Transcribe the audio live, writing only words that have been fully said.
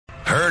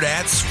Heard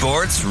at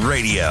Sports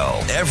Radio,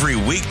 every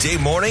weekday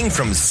morning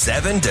from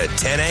 7 to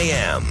 10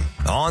 a.m.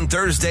 On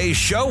Thursday's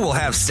show, we'll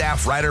have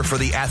staff writer for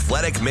The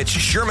Athletic, Mitch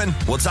Sherman.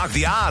 We'll talk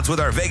the odds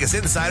with our Vegas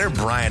insider,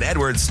 Brian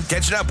Edwards.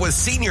 Catching up with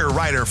senior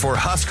writer for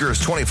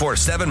Huskers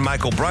 24/7,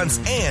 Michael Bruntz,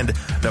 and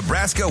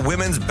Nebraska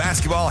women's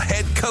basketball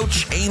head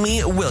coach,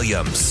 Amy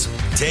Williams.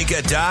 Take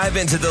a dive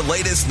into the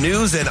latest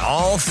news and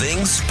all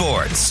things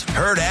sports.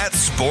 Heard at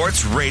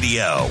Sports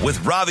Radio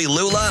with Ravi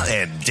Lula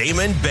and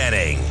Damon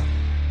Benning.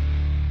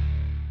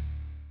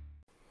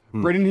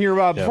 Brendan here.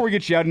 Before we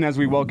get you out and as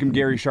we welcome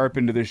Gary Sharp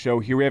into the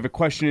show here, we have a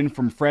question in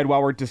from Fred.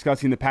 While we're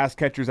discussing the pass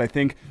catchers, I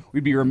think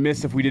we'd be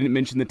remiss if we didn't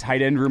mention the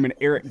tight end room and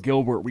Eric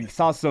Gilbert. We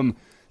saw some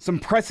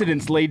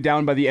precedents laid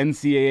down by the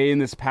NCAA in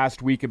this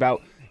past week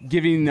about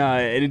giving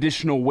an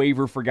additional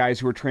waiver for guys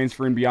who are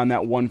transferring beyond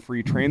that one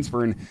free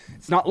transfer, and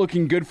it's not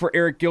looking good for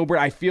Eric Gilbert.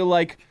 I feel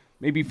like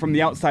maybe from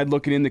the outside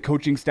looking in, the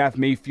coaching staff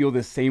may feel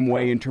the same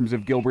way in terms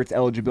of Gilbert's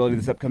eligibility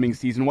this upcoming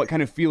season. What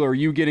kind of feel are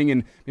you getting?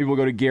 And maybe we'll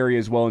go to Gary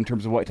as well in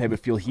terms of what type of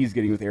feel he's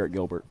getting with Eric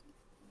Gilbert.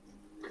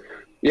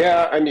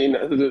 Yeah, I mean,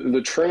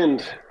 the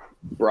trend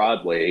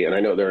broadly, and I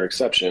know there are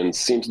exceptions,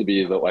 seems to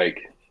be that,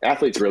 like,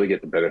 athletes really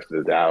get the benefit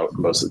of the doubt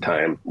most of the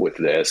time with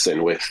this.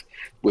 And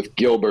with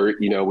Gilbert,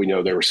 we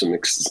know there were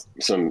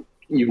some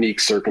unique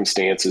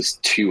circumstances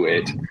to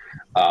it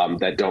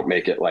that don't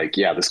make it like,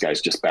 yeah, this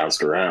guy's just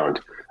bounced around.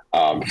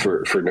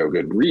 For no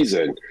good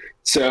reason.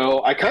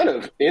 So I kind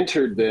of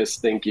entered this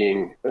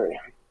thinking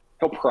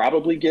he'll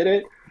probably get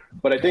it.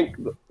 But I think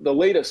the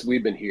latest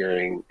we've been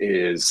hearing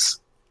is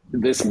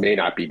this may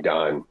not be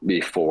done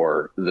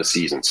before the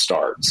season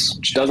starts,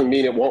 which doesn't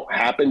mean it won't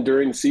happen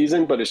during the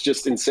season, but it's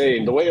just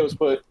insane. The way it was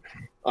put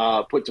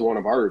to one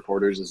of our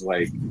reporters is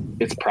like,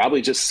 it's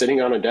probably just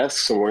sitting on a desk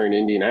somewhere in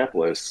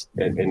Indianapolis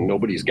and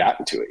nobody's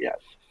gotten to it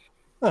yet.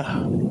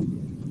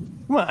 Come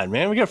on,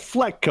 man. We got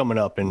Fleck coming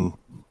up in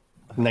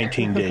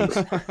 19 days.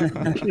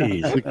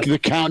 Jeez. The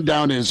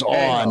countdown is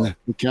on.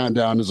 The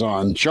countdown is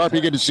on.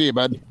 Sharpie, good to see you,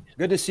 bud.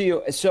 Good to see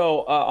you.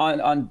 So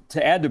on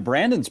to add to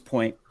Brandon's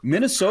point,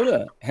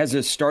 Minnesota has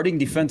a starting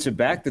defensive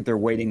back that they're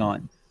waiting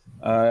on.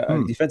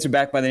 A defensive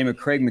back by the name of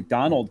Craig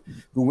McDonald,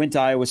 who went to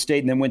Iowa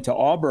State and then went to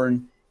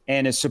Auburn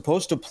and is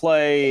supposed to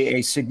play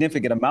a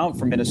significant amount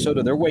for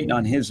Minnesota. They're waiting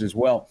on his as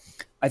well.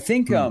 I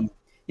think,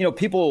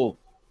 people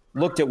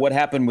looked at what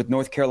happened with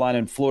North Carolina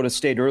and Florida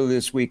State earlier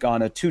this week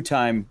on a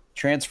two-time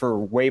transfer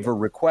waiver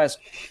request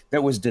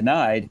that was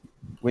denied,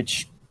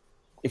 which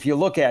if you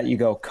look at, you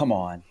go, come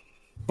on.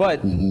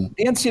 But the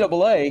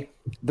NCAA,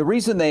 the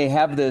reason they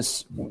have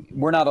this,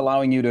 we're not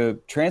allowing you to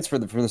transfer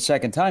for the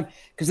second time,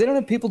 because they don't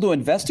have people to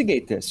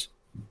investigate this.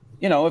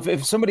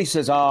 If somebody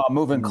says, I'm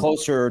moving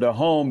closer to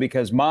home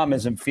because mom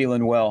isn't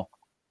feeling well,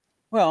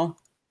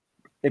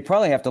 they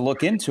probably have to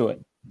look into it.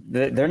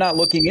 They're not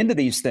looking into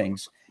these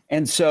things.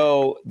 And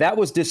so that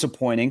was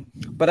disappointing.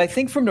 But I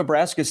think from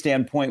Nebraska's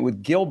standpoint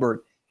with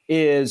Gilbert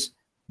is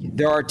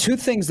there are two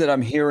things that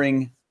I'm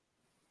hearing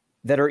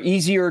that are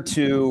easier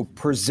to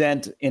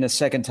present in a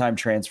second-time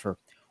transfer.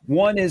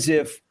 One is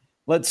if,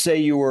 let's say,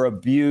 you were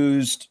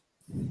abused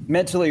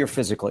mentally or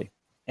physically,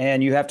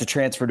 and you have to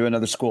transfer to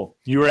another school.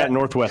 You were at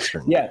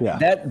Northwestern.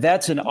 Yeah.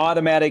 That's an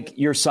automatic,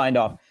 you're signed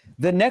off.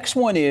 The next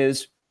one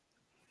is,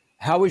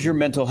 how is your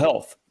mental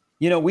health?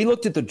 We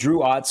looked at the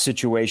Drew Ott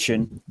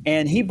situation,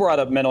 and he brought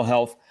up mental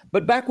health.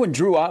 But back when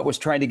Drew Ott was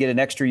trying to get an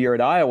extra year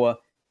at Iowa,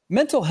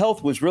 mental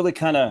health was really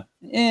kind of,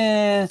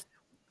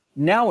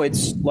 Now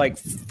it's like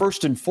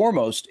first and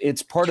foremost,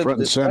 it's part of the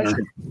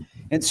discussion.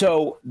 And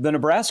so the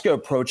Nebraska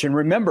approach, and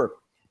remember,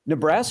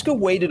 Nebraska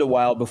waited a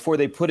while before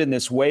they put in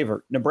this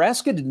waiver.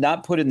 Nebraska did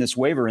not put in this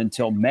waiver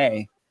until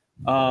May,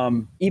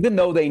 even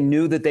though they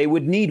knew that they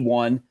would need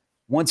one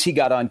once he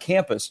got on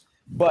campus.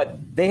 But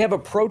they have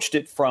approached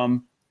it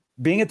from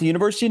being at the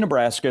University of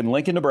Nebraska in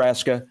Lincoln,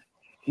 Nebraska,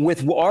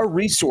 with our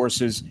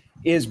resources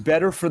is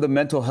better for the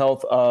mental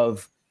health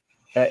of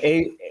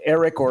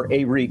Eric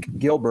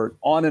Gilbert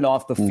on and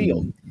off the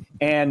field.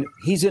 And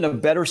he's in a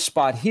better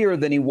spot here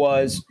than he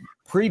was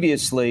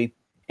previously.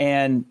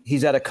 And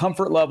he's at a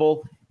comfort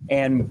level.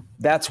 And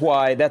that's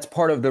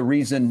part of the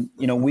reason,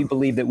 we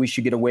believe that we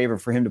should get a waiver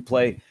for him to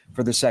play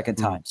for the second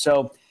time.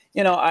 So,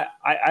 I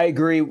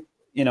agree,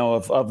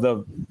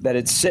 that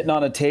it's sitting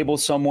on a table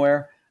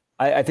somewhere.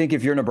 I think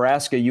if you're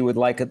Nebraska, you would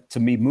like it to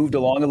be moved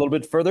along a little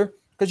bit further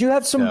because you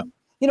have some,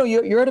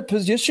 you're at a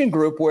position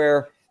group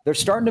where they're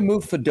starting to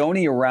move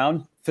Fedoni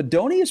around.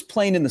 Fedoni is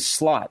playing in the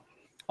slot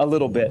a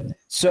little bit.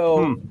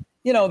 So,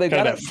 they've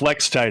got that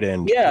flex tight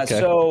end. Yeah. Okay.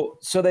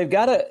 So they've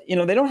got to,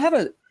 they don't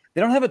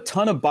have a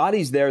ton of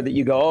bodies there that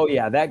you go, oh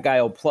yeah, that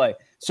guy will play.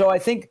 So I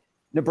think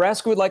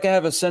Nebraska would like to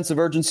have a sense of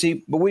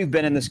urgency, but we've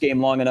been in this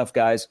game long enough,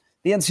 guys.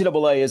 The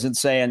NCAA isn't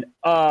saying,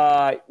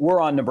 we're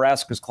on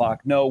Nebraska's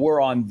clock. No,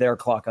 we're on their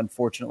clock,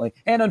 unfortunately.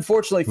 And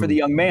unfortunately for the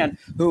young man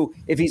who,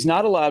 if he's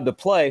not allowed to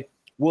play,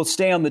 will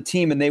stay on the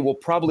team and they will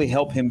probably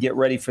help him get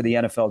ready for the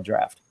NFL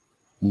draft.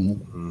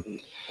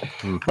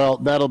 Well,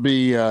 that'll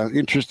be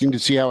interesting to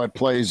see how it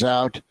plays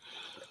out.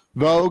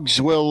 Vogues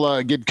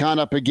will get caught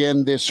up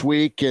again this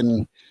week,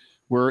 and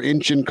we're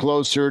inching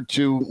closer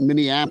to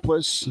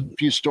Minneapolis, a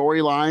few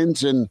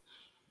storylines, and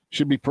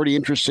should be pretty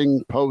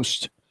interesting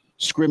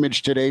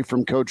post-scrimmage today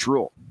from Coach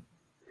Rule.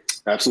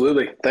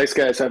 Absolutely. Thanks,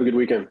 guys. Have a good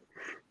weekend.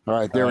 All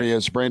right, there he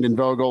is, Brandon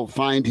Vogel.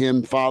 Find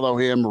him, follow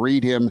him,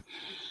 read him.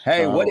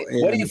 Hey, what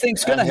do you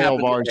think's going to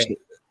happen today?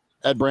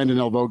 At Brandon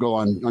L. Vogel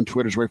on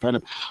Twitter is where you find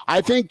him. I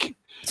think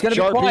it's going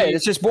to be quiet.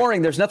 It's just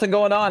boring. There's nothing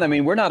going on. I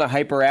mean, we're not a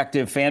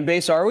hyperactive fan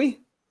base, are we?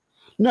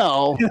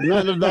 No,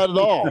 not at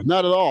all.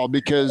 Not at all,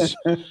 because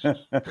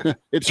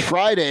it's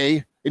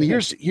Friday. And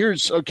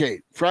here's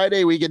okay.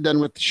 Friday, we get done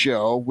with the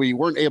show. We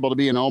weren't able to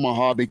be in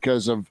Omaha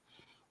because of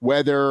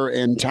weather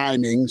and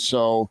timing.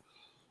 So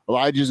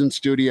Elijah's in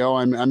studio.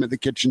 I'm at the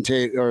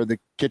the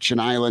kitchen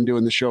island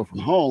doing the show from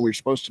home. We're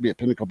supposed to be at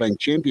Pinnacle Bank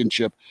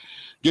Championship.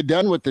 Get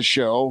done with the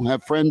show,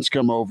 have friends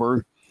come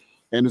over,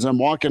 and as I'm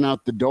walking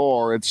out the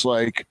door, it's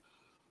like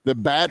the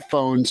bat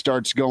phone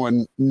starts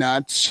going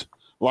nuts.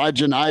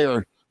 Elijah and I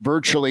are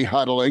virtually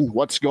huddling.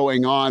 What's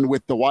going on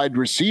with the wide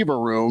receiver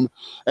room?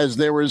 As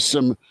there was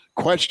some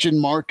question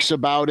marks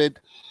about it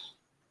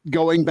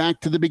going back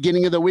to the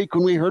beginning of the week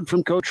when we heard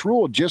from Coach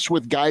Rule, just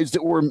with guys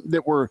that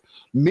were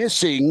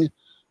missing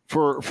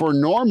for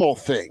normal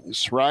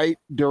things, right?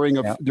 During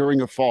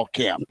a fall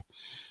camp.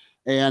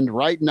 And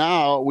right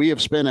now we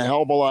have spent a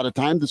hell of a lot of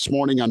time this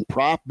morning on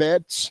prop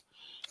bets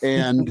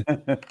and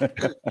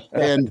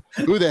and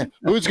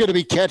who's going to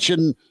be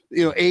catching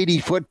 80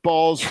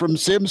 footballs from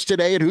Sims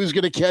today and who's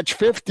going to catch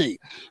 50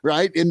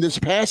 right in this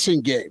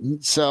passing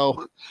game.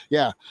 So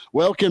yeah,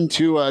 welcome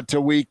to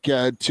week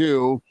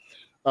 2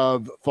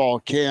 of fall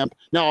camp.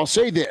 Now I'll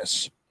say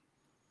this: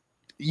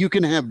 you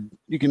can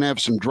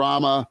have some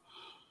drama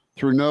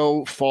through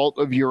no fault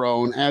of your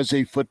own as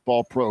a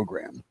football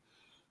program.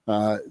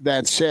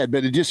 That said,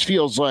 but it just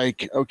feels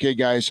like, okay,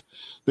 guys,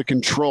 the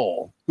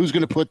control, who's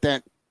going to put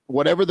that,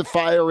 whatever the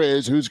fire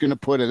is, who's going to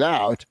put it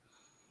out?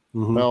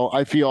 Mm-hmm. Well,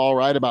 I feel all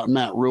right about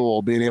Matt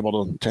Rule being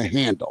able to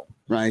handle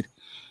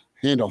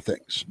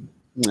things.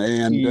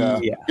 And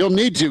you'll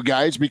need to,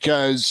 guys,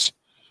 because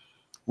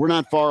we're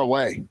not far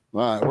away.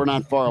 We're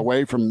not far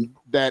away from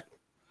that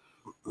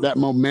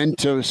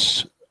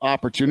momentous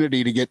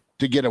opportunity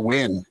to get a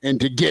win,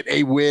 and to get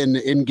a win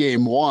in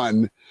game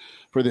 1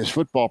 for this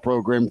football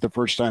program the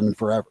first time in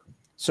forever.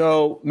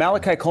 So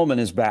Malachi Coleman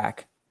is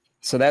back.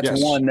 So that's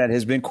one that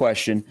has been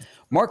questioned.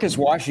 Marcus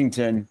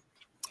Washington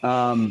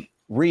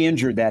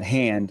re-injured that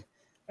hand.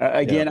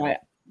 I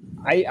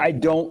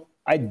don't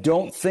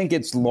think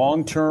it's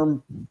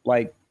long-term,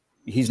 like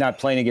he's not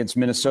playing against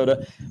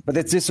Minnesota, but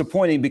it's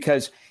disappointing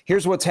because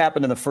here's what's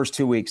happened in the first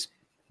 2 weeks.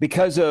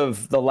 Because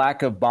of the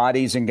lack of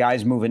bodies and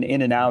guys moving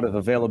in and out of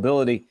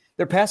availability,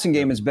 their passing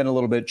game has been a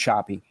little bit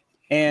choppy.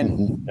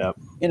 And,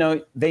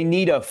 they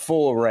need a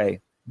full array.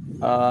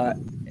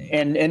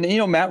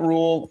 And Matt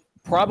Rule,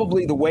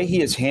 probably the way he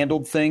has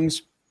handled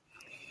things,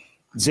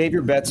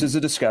 Xavier Betts is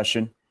a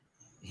discussion.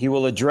 He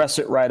will address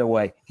it right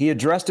away. He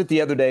addressed it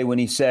the other day when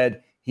he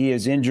said he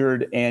is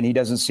injured and he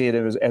doesn't see it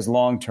as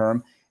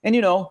long-term. And,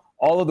 all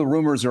of the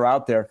rumors are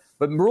out there.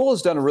 But Rule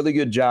has done a really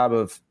good job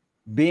of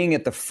being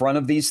at the front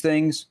of these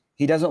things.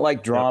 He doesn't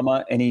like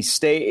drama, and he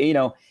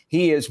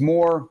is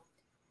more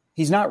 –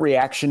 he's not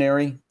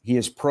reactionary. He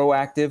is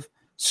proactive.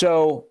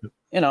 So,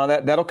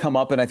 that'll come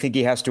up, and I think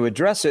he has to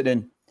address it.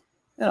 And,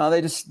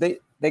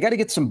 they got to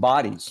get some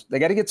bodies. They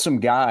got to get some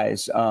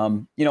guys.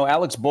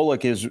 Alex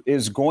Bullock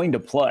is going to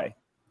play.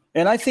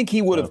 And I think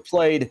he would have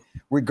played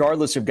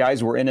regardless if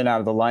guys were in and out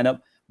of the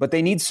lineup. But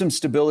they need some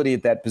stability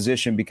at that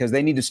position because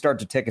they need to start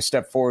to take a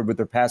step forward with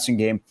their passing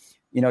game.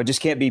 It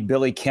just can't be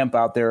Billy Kemp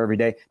out there every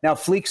day. Now,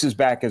 Fleeks is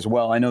back as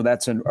well. I know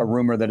that's a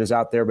rumor that is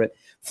out there, but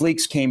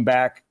Fleeks came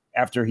back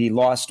after he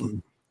lost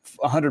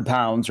 100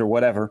 pounds or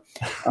whatever,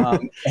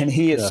 and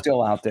he is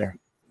still out there.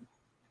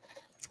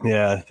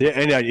 Yeah,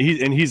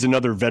 and he's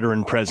another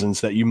veteran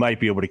presence that you might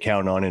be able to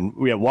count on. And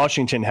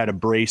Washington had a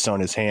brace on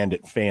his hand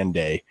at Fan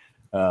Day,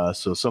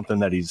 so something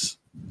that he's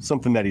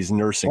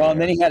nursing. Well,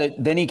 and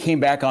then he came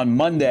back on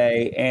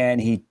Monday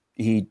and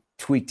he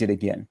tweaked it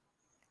again.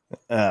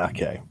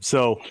 Okay,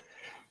 so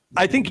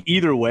I think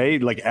either way,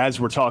 like as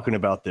we're talking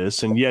about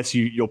this, and yes,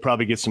 you'll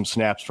probably get some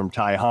snaps from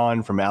Ty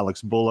Hahn, from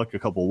Alex Bullock, a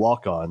couple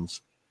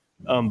walk-ons.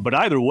 But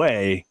either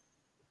way,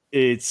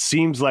 it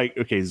seems like,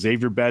 okay,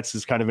 Xavier Betts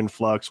is kind of in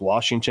flux.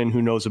 Washington,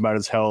 who knows about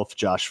his health?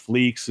 Josh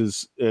Fleeks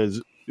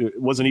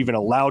wasn't even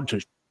allowed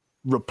to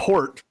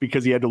report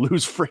because he had to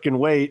lose freaking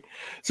weight.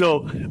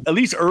 So at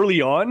least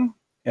early on,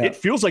 it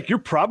feels like you're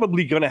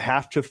probably going to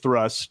have to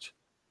thrust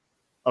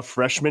a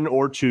freshman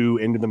or two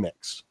into the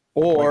mix.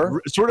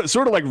 Or like,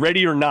 sort of like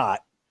ready or not,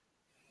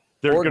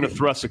 they're going to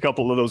thrust a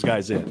couple of those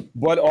guys in.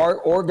 But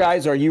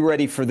guys, are you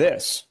ready for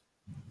this?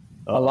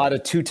 A lot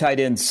of 2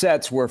 tight end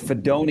sets where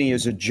Fedoni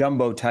is a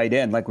jumbo tight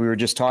end, like we were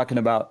just talking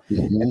about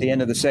at the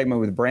end of the segment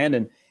with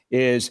Brandon,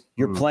 is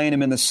you're playing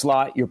him in the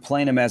slot, you're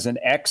playing him as an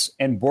X,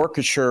 and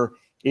Borkshire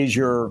is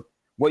your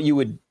what you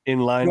would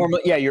inline.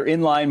 You're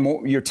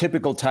inline, your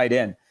typical tight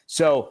end.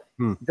 So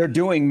they're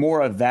doing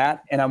more of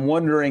that, and I'm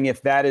wondering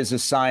if that is a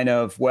sign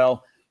of,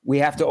 well, we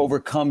have to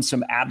overcome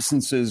some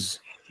absences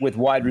with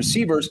wide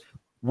receivers.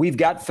 We've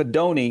got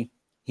Fedoni.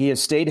 He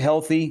has stayed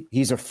healthy.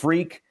 He's a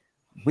freak.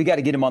 We got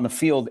to get him on the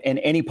field and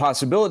any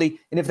possibility.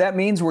 And if that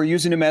means we're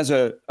using him as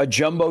a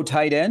jumbo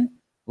tight end,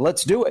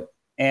 let's do it.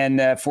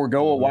 And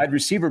forego a wide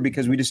receiver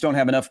because we just don't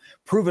have enough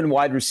proven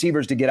wide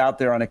receivers to get out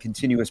there on a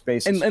continuous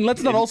basis. And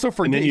let's not also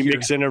forget. And then you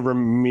mix in a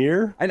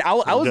Ramir. And I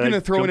was going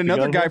to throw in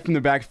another guy from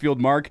the backfield,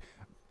 Mark.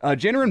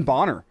 Janarin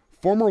Bonner,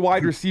 former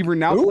wide receiver,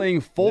 now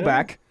playing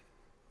fullback.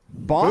 Yeah.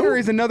 Bonner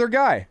is another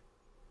guy.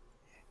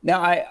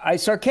 Now, I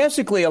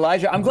sarcastically,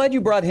 Elijah, I'm glad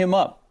you brought him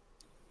up.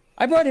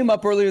 I brought him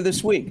up earlier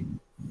this week.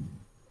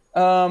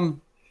 Have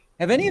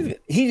any of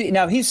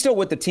he's still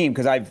with the team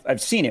because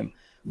I've seen him,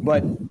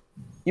 but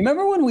you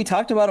remember when we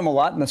talked about him a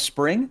lot in the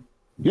spring?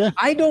 Yeah.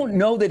 I don't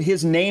know that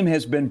his name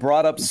has been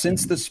brought up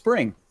since the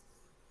spring.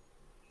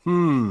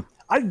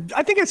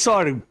 I think I saw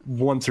it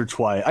once or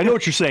twice. I know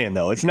what you're saying,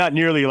 though. It's not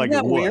nearly like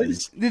it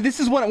was. This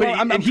is what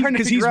I'm trying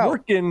to figure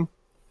out.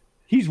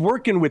 He's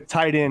working with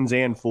tight ends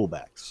and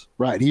fullbacks.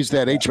 Right. He's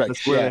that H-back.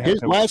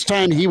 His last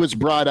time he was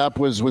brought up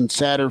was when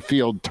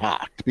Satterfield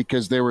talked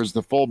because there was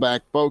the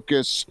fullback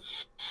focus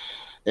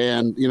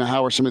and,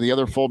 how are some of the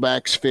other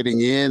fullbacks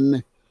fitting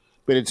in?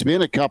 But it's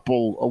been a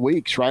couple of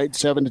weeks, right?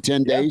 7 to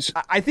 10 days.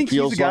 I think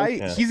he's a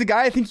guy. He's a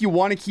guy I think you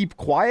want to keep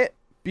quiet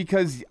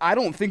because I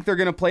don't think they're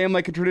going to play him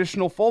like a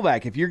traditional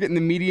fullback. If you're getting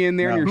the media in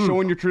there and you're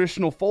showing your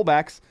traditional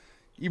fullbacks,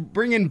 you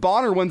bring in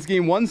Bonner once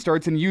game one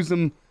starts and use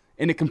him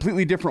in a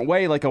completely different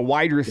way, like a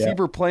wide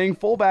receiver playing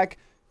fullback,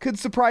 could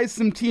surprise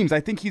some teams. I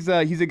think he's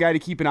a guy to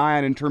keep an eye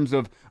on in terms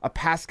of a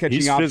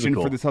pass-catching option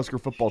for this Husker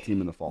football team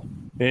in the fall.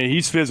 And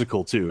he's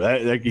physical, too.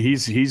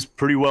 He's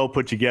pretty well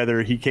put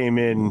together. He came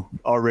in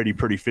already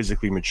pretty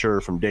physically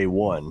mature from day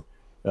one.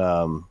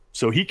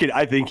 So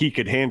I think he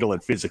could handle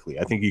it physically.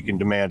 I think you can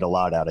demand a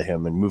lot out of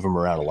him and move him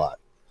around a lot.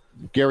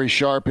 Gary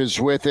Sharp is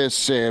with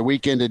us,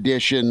 weekend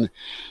edition.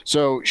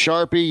 So,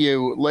 Sharpie,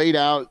 you laid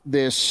out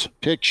this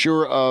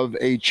picture of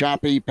a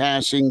choppy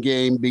passing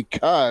game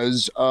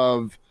because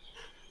of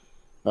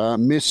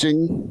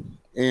missing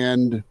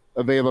and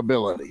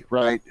availability,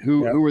 right?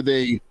 Who are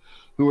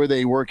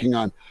they working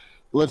on?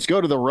 Let's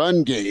go to the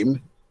run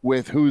game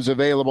with who's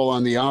available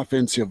on the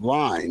offensive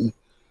line.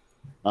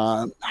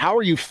 How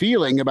are you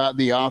feeling about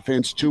the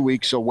offense 2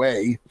 weeks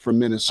away from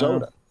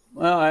Minnesota?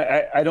 Well,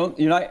 I don't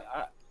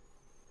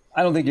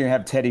think you're going to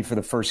have Teddy for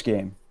the first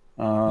game.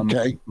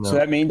 Okay. So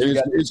that means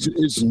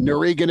is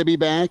Nuri going to be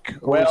back,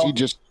 or is he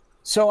just?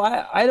 So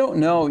I don't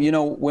know.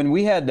 When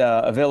we had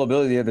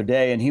availability the other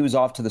day, and he was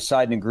off to the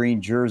side in a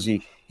green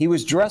jersey, he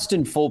was dressed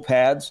in full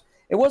pads.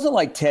 It wasn't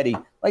like Teddy.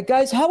 Like,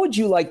 guys, how would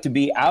you like to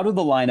be out of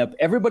the lineup?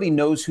 Everybody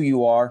knows who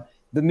you are.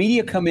 The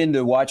media come in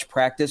to watch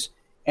practice,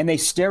 and they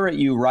stare at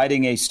you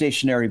riding a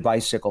stationary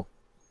bicycle.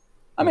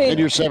 I mean, and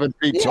you're 7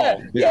 feet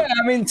tall. Yeah.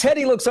 I mean,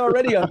 Teddy looks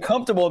already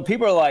uncomfortable, and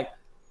people are like,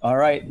 all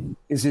right,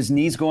 is his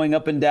knees going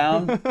up and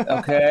down?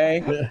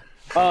 Okay.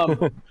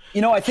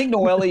 I think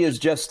Noelle is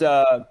just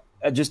a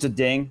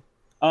ding.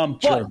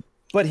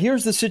 But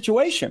here's the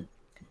situation.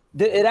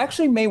 It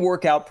actually may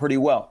work out pretty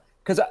well.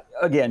 Because,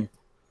 again,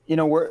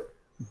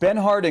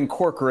 Benhart and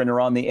Corcoran are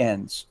on the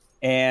ends.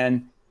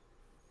 And,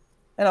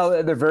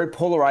 they're very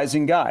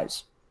polarizing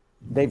guys.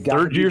 They've got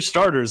third-year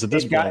starters at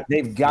this point.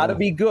 They've got to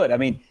be good. I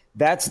mean,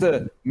 that's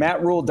the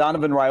Matt Rule,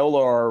 Donovan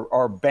Raiola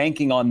are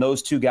banking on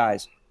those two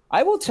guys.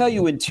 I will tell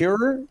you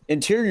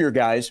interior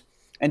guys,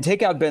 and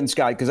take out Ben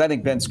Scott, because I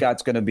think Ben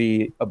Scott's going to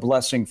be a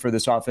blessing for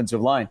this offensive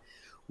line.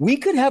 We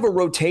could have a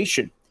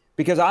rotation,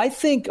 because I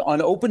think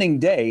on opening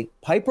day,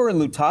 Piper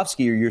and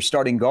Lutovsky are your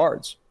starting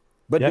guards.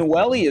 But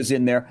Noelle is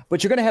in there,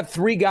 but you're going to have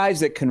 3 guys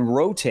that can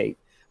rotate.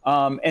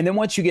 And then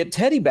once you get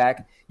Teddy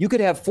back, you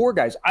could have 4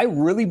 guys. I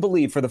really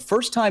believe for the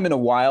first time in a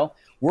while,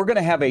 we're going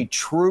to have a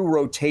true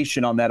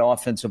rotation on that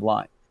offensive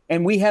line.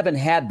 And we haven't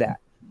had that.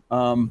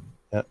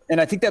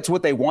 And I think that's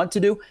what they want to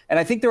do. And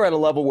I think they're at a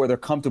level where they're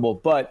comfortable.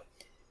 But,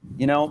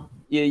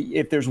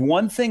 if there's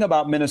one thing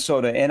about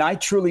Minnesota, and I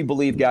truly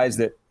believe, guys,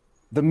 that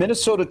the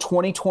Minnesota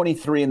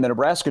 2023 and the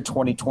Nebraska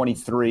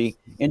 2023,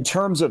 in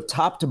terms of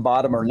top to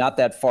bottom, are not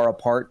that far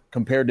apart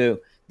compared to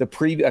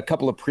a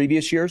couple of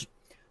previous years.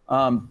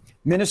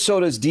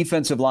 Minnesota's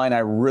defensive line I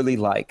really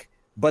like,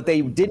 but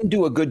they didn't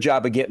do a good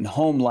job of getting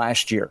home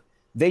last year.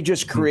 They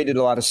just created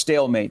a lot of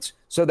stalemates.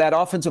 So that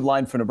offensive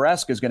line for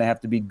Nebraska is going to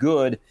have to be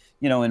good,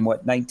 in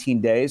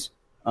 19 days.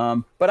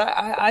 But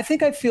I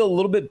think I feel a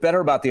little bit better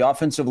about the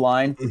offensive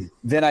line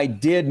than I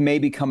did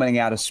maybe coming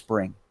out of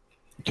spring.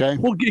 Okay.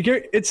 Well,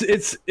 Gary, it's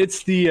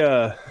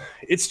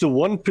the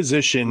one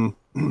position.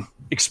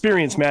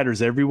 Experience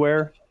matters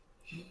everywhere,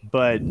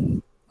 but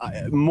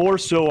more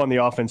so on the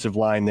offensive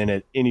line than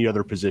at any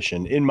other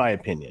position, in my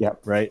opinion.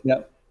 Yep. Right.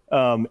 Yep.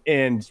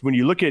 And when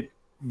you look at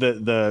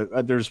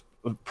there's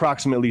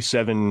approximately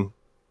 7,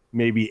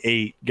 maybe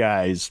 8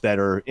 guys that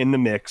are in the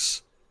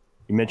mix.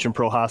 You mentioned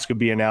Prohaska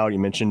being out. You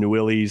mentioned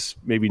Newilly's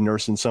maybe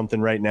nursing something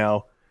right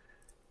now.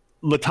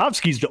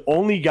 Lutovsky's the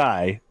only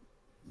guy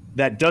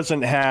that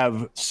doesn't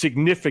have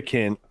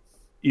significant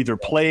either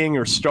playing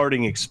or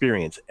starting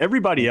experience.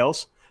 Everybody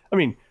else, I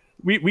mean,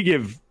 we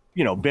give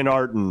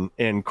Benart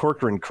and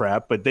Corcoran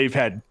crap, but they've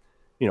had,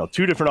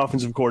 two different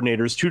offensive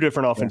coordinators, two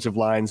different offensive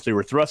lines. They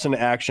were thrust into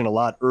action a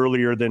lot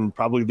earlier than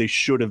probably they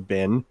should have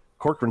been.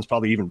 Corcoran's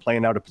probably even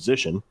playing out of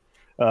position.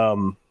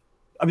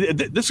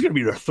 This is going to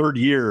be their third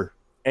year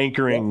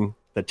anchoring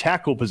the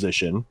tackle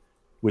position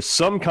with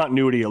some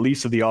continuity, at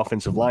least of the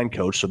offensive line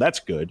coach. So that's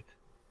good.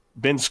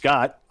 Ben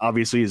Scott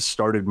obviously has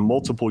started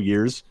multiple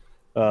years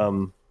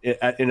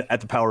at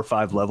the Power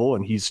 5 level,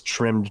 and he's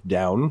trimmed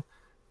down.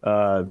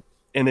 And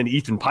then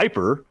Ethan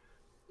Piper,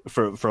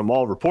 from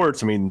all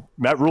reports,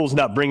 Matt Rule's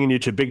not bringing you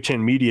to Big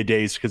Ten media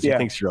days because he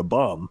thinks you're a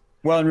bum.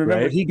 Well, and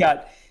remember,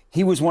 right?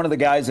 he was one of the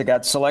guys that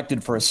got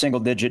selected for a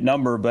single-digit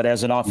number, but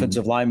as an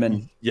offensive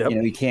lineman,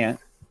 he can't.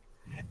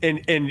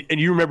 And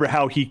you remember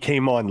how he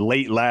came on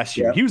late last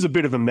year. He was a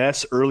bit of a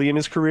mess early in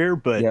his career,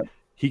 but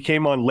he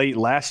came on late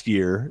last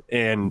year,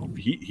 and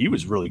he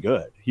was really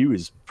good. He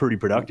was pretty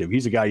productive.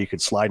 He's a guy you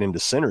could slide into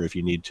center if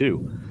you need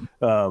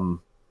to.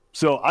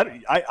 So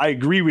I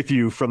agree with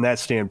you from that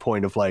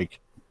standpoint of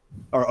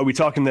are we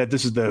talking that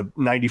this is the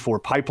 94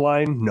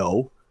 pipeline?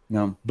 No.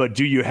 But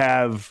do you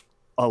have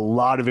a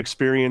lot of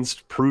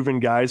experienced, proven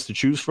guys to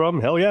choose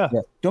from? Hell yeah.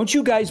 Don't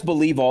you guys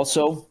believe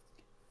also?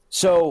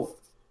 So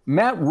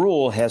Matt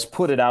Rule has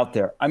put it out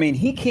there.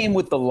 He came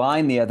with the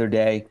line the other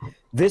day.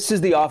 This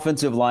is the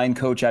offensive line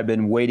coach I've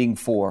been waiting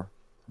for.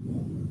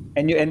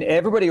 And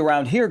everybody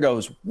around here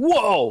goes,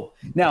 whoa.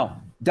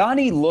 Now,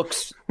 Donnie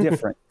looks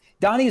different.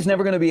 Donnie is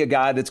never going to be a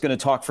guy that's going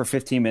to talk for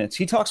 15 minutes.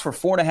 He talks for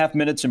 4.5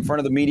 minutes in front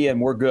of the media, and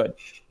we're good.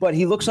 But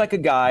he looks like a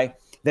guy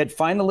that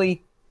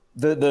finally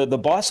the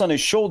boss on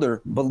his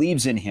shoulder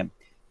believes in him.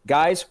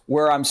 Guys,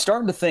 where I'm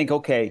starting to think,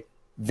 okay,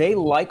 they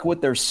like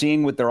what they're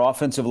seeing with their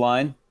offensive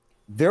line.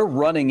 They're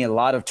running a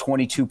lot of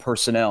 22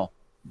 personnel.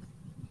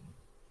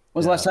 When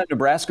was the last time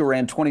Nebraska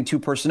ran 22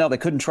 personnel? They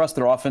couldn't trust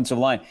their offensive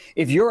line.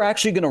 If you're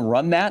actually going to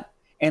run that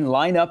and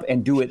line up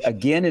and do it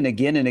again and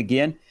again and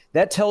again,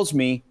 that tells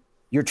me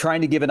you're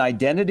trying to give an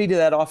identity to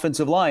that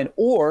offensive line,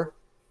 or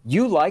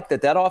you like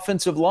that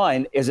offensive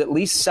line is at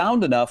least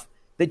sound enough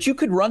that you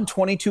could run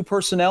 22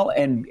 personnel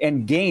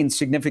and gain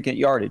significant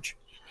yardage.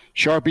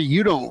 Sharpie,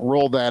 you don't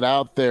roll that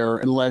out there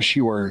unless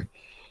you are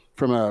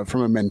from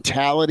a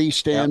mentality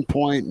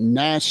standpoint,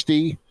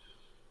 nasty,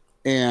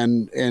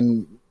 and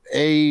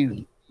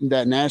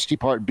that nasty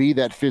part, B,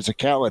 that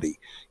physicality.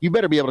 You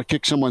better be able to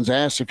kick someone's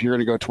ass if you're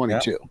going to go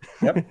 22.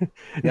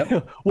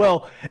 Yep.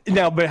 Well,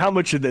 now, but how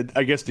much of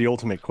I guess the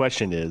ultimate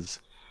question is,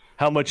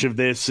 how much of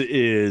this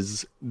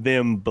is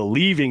them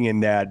believing in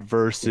that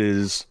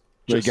versus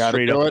just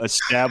straight up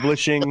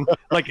establishing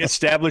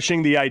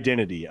the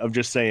identity of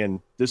just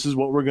saying, this is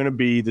what we're going to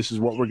be. This is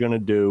what we're going to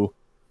do.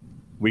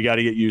 We got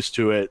to get used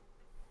to it.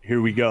 Here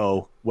we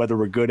go, whether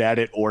we're good at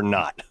it or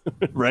not.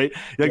 Right.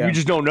 We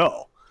just don't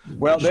know.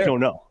 Well, don't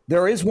know.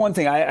 There is one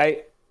thing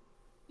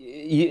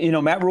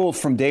Matt Rule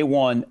from day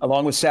one,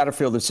 along with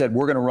Satterfield, has said,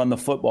 we're going to run the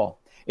football.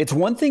 It's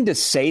one thing to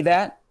say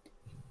that.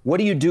 What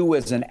do you do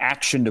as an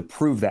action to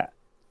prove that?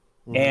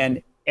 Mm-hmm.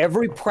 And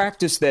every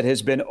practice that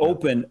has been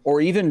open, or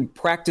even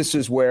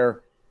practices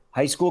where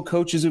high school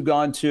coaches have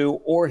gone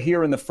to, or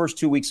here in the first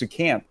 2 weeks of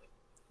camp,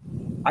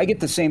 I get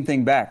the same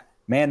thing back.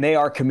 Man, they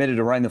are committed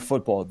to running the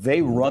football.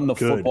 They run the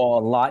football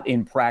a lot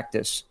in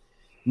practice.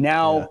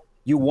 Now,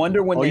 you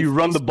wonder when you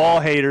run the ball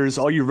haters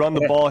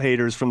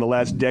from the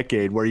last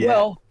decade. Where you the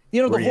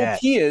whole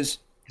key is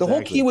the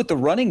whole key with the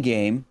running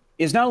game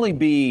is not only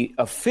be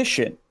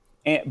efficient,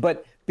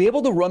 but be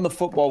able to run the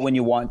football when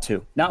you want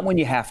to, not when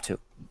you have to.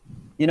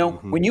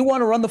 When you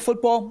want to run the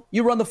football,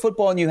 you run the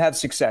football and you have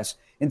success.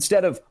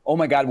 Instead of, oh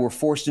my God, we're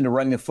forced into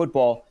running the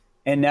football,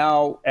 and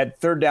now at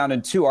 3rd down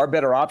and 2, our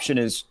better option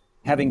is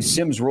having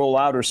Sims roll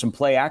out or some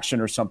play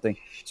action or something.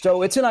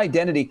 So it's an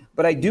identity,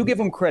 but I do give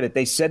them credit.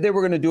 They said they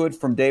were going to do it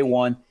from day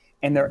one,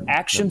 and their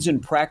actions in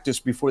practice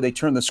before they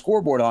turn the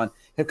scoreboard on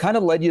have kind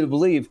of led you to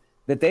believe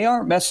that they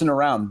aren't messing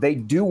around. They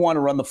do want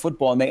to run the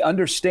football, and they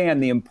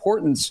understand the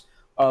importance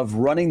of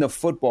running the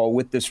football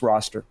with this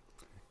roster.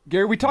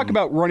 Gary, we talk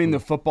about running the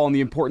football and the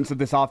importance of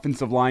this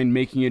offensive line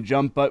making a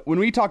jump, but when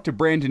we talked to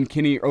Brandon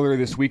Kinney earlier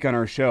this week on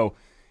our show,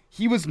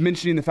 he was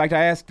mentioning the fact,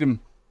 I asked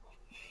him,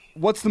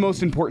 what's the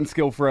most important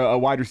skill for a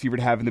wide receiver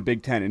to have in the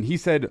Big Ten? And he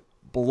said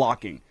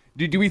blocking.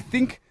 Do we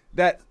think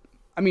that,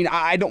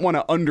 I don't want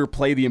to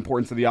underplay the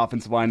importance of the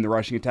offensive line and the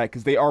rushing attack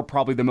because they are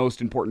probably the most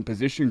important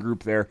position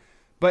group there,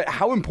 but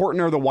how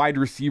important are the wide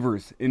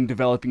receivers in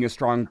developing a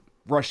strong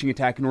rushing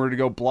attack in order to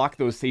go block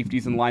those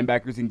safeties and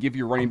linebackers and give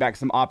your running back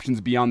some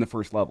options beyond the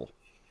first level?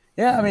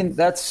 Yeah,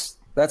 that's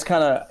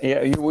kind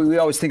of, we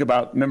always think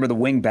about, remember the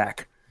wing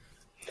back.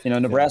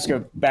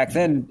 Nebraska back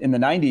then in the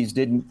 90s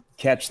didn't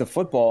catch the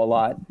football a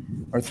lot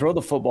or throw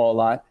the football a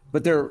lot,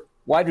 but their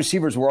wide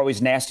receivers were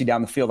always nasty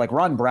down the field. Like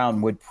Ron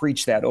Brown would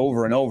preach that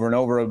over and over and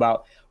over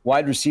about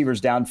wide receivers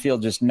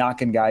downfield just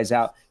knocking guys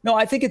out. No,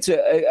 I think it's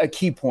a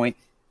key point,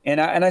 and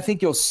I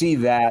think you'll see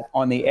that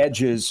on the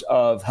edges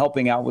of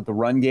helping out with the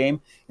run game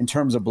in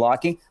terms of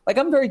blocking. Like,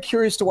 I'm very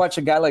curious to watch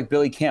a guy like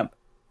Billy Kemp.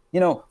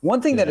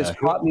 One thing that has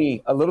caught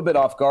me a little bit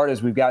off guard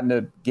as we've gotten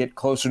to get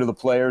closer to the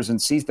players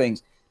and see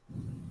things,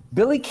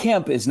 Billy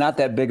Kemp is not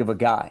that big of a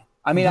guy.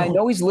 I mean, I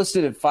know he's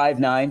listed at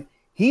 5'9".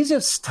 He's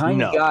a tiny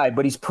guy,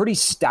 but he's pretty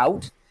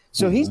stout.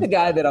 So he's the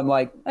guy that I'm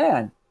like,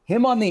 man,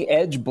 him on the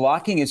edge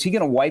blocking, is he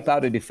going to wipe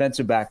out a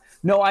defensive back?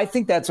 No, I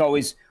think that's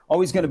always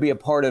going to be a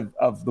part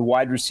of the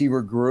wide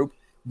receiver group.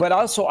 But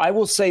also, I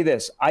will say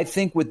this. I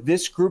think with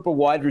this group of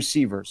wide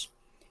receivers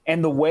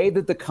and the way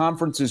that the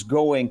conference is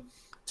going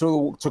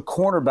to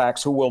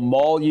cornerbacks who will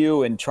maul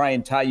you and try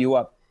and tie you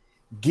up,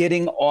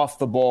 getting off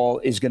the ball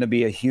is going to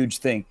be a huge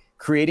thing.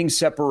 Creating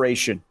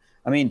separation.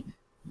 I mean,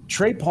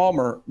 Trey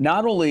Palmer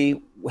not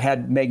only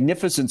had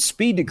magnificent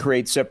speed to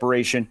create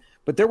separation,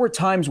 but there were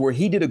times where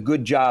he did a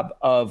good job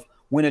of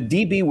when a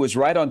DB was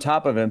right on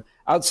top of him,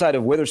 outside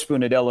of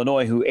Witherspoon at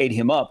Illinois, who ate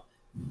him up,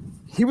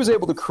 he was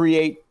able to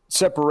create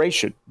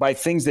separation by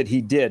things that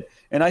he did.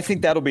 And I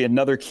think that'll be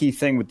another key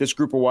thing with this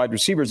group of wide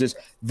receivers is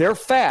they're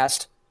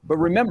fast, but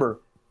remember,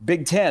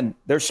 Big Ten,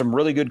 there's some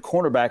really good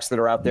cornerbacks that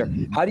are out there.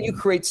 How do you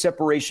create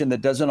separation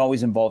that doesn't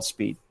always involve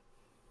speed?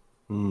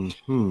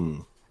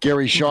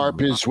 Gary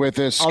Sharp is with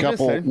us.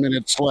 Couple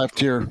minutes left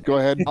here. Go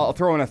ahead. I'll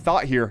throw in a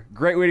thought here.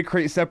 Great way to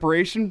create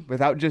separation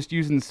without just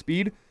using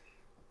speed.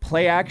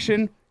 Play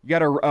action. You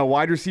got a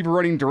wide receiver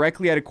running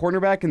directly at a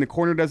cornerback, and the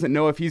corner doesn't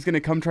know if he's going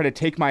to come try to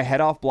take my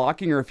head off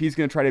blocking or if he's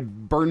going to try to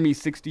burn me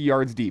 60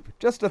 yards deep.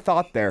 Just a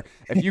thought there.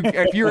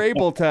 If you're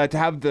able to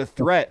have the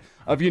threat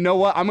of, you know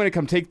what, I'm going to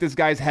come take this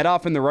guy's head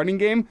off in the running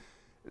game,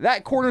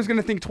 that corner is going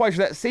to think twice, or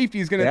that safety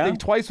is going to think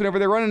twice whenever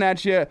they're running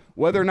at you,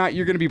 whether or not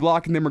you're going to be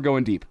blocking them or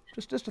going deep.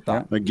 Just a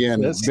thought.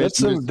 Again, that's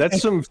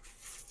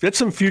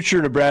some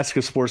future Nebraska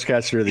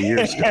Sportscaster of the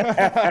Year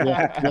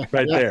stuff.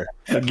 Right there.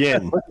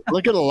 Again.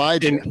 Look at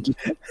Elijah.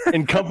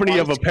 In company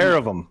of a pair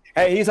of them.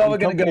 Hey, he's always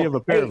going to go. Of a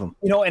pair of them.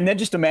 You know, and then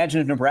just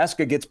imagine if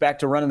Nebraska gets back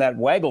to running that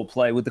waggle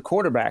play with the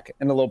quarterback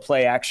and a little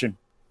play action.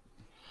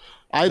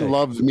 I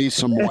love me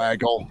some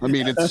waggle. I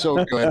mean, it's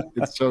so good.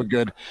 It's so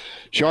good.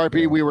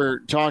 Sharpie, we were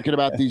talking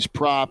about these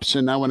props,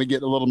 and I want to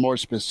get a little more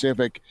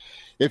specific.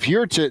 If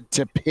you're to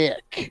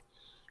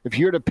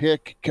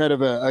pick kind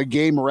of a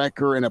game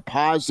wrecker in a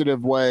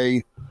positive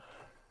way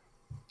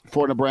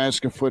for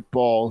Nebraska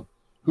football,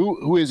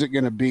 who is it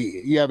going to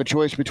be? You have a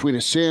choice between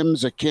a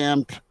Sims, a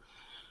Kemp,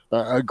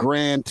 a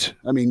Grant.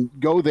 I mean,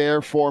 go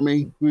there for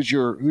me. Who's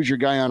your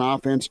guy on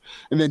offense?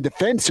 And then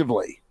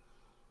defensively,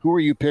 who are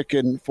you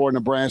picking for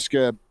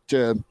Nebraska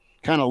to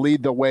kind of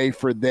lead the way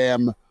for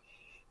them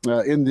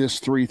in this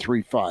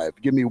 3-3-5?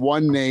 Give me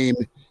one name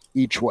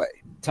each way.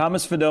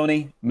 Thomas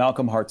Fidone,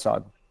 Malcolm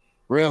Hartzog.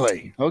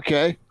 Really?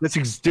 Okay. That's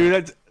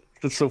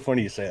so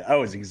funny you say it. I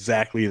was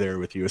exactly there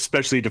with you,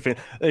 especially defense.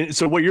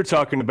 So what you're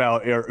talking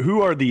about are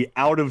who are the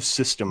out of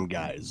system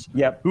guys?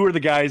 Yep. Who are the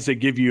guys that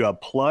give you a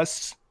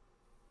plus?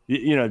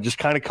 You know, just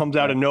kind of comes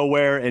out of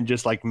nowhere and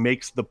just like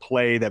makes the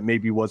play that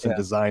maybe wasn't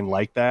designed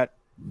like that.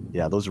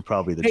 Yeah, those are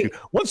probably the two.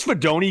 Once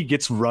Fidone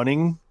gets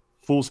running,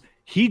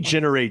 he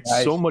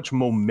generates so much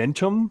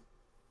momentum.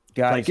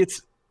 Guys, like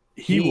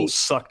he will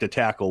suck to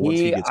tackle once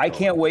he gets going. I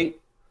can't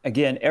wait.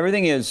 Again,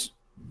 everything is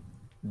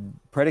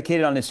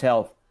predicated on his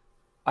health.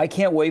 I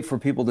can't wait for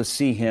people to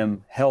see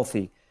him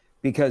healthy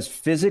because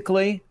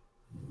physically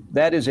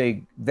that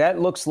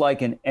looks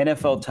like an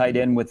NFL tight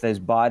end with his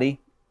body.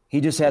 He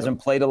just hasn't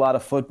played a lot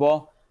of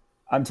football.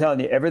 I'm telling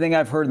you, everything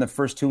I've heard in the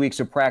first 2 weeks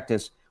of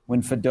practice,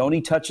 when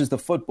Fidone touches the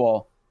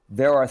football,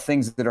 there are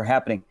things that are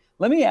happening.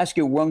 Let me ask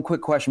you one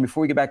quick question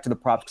before we get back to the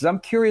props, because I'm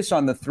curious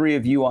on the three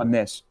of you on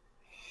this.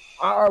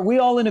 Are we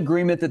all in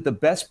agreement that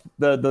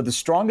the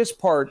strongest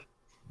part,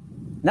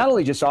 not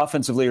only just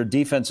offensively or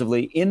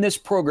defensively, in this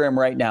program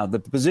right now, the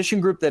position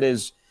group that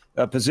is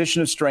a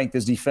position of strength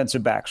is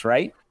defensive backs,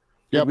 right?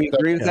 Yeah, we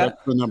agree with that?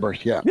 That's the number,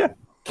 yeah.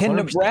 Can 100%.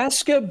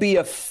 Nebraska be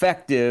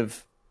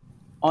effective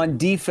on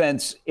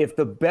defense if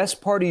the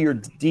best part of your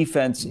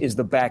defense is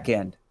the back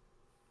end?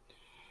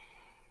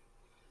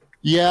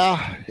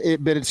 Yeah,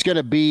 but it's going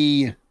to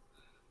be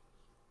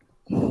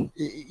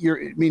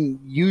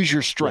use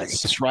your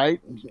strengths, right?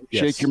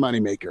 Yes. Shake your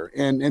moneymaker.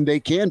 And they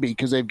can be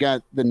because they've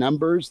got the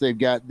numbers, they've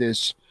got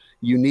this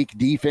unique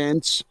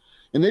defense,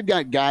 and they've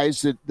got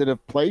guys that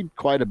have played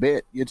quite a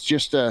bit. It's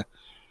just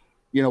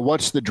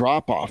what's the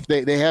drop off?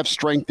 They have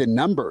strength in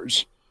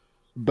numbers,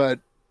 but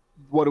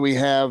what do we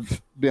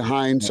have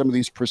behind some of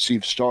these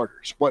perceived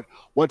starters?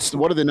 What's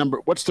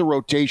the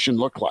rotation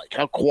look like?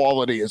 How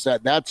quality is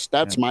that?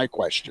 That's my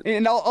question.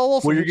 And I'll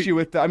also hit you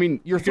with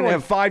you're throwing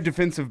 5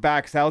 defensive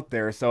backs out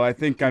there, so I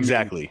think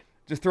exactly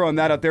just throwing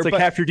that out there. It's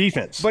like half your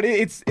defense. But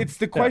it's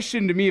the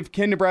question to me, if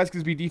can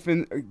Nebraska's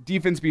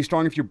defense be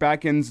strong if your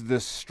back end's the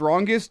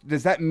strongest?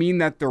 Does that mean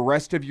that the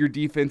rest of your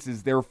defense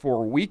is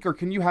therefore weak, or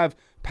can you have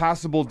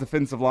passable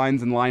defensive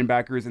lines and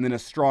linebackers and then a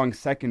strong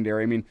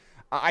secondary? I mean,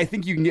 I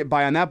think you can get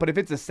by on that, but if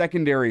it's a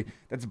secondary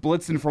that's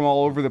blitzing from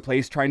all over the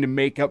place, trying to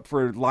make up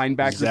for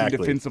linebackers and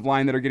defensive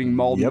line that are getting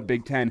mauled in the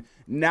Big Ten,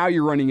 now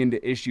you're running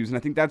into issues, and I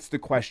think that's the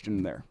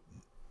question there.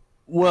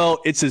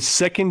 Well, it's a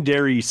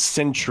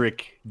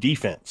secondary-centric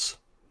defense,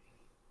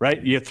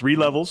 right? You have 3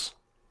 levels.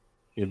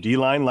 You have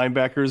D-line,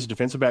 linebackers,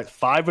 defensive back.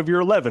 5 of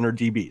your 11 are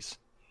DBs.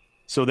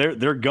 So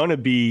they're going to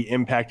be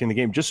impacting the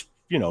game. Just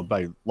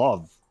by law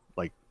of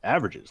like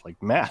averages,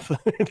 like math.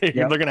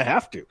 They're going to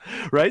have to,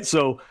 right?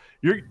 So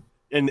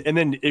and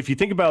then if you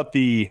think about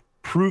the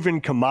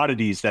proven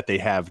commodities that they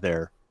have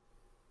there,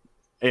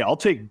 hey, I'll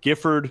take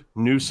Gifford,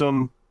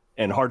 Newsom,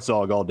 and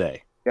Hartzog all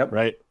day. Yep.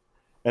 Right.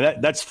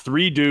 And that's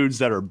 3 dudes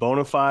that are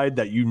bona fide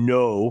that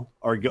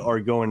are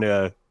going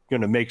to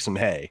make some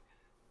hay.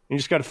 You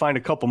just got to find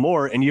a couple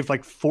more, and you have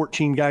like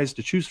 14 guys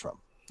to choose from.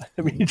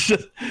 I mean, it's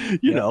just,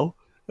 I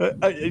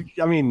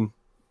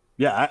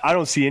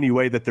don't see any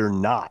way that they're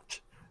not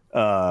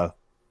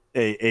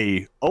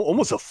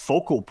almost a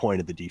focal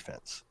point of the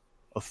defense.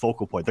 A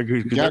focal point. They're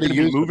going to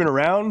be moving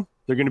around.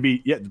 They're going to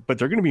be but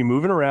they're going to be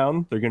moving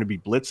around. They're going to be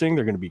blitzing.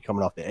 They're going to be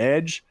coming off the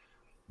edge.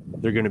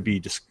 They're going to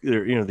be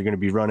they're going to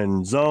be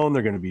running zone.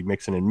 They're going to be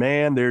mixing in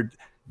man.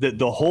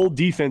 The whole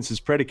defense is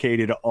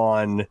predicated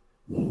on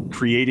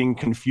creating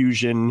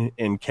confusion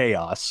and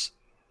chaos,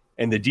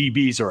 and the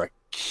DBs are a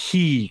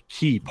key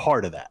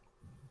part of that.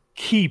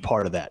 Key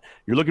part of that.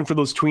 You're looking for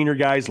those tweener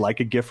guys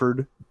like a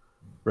Gifford,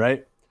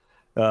 right?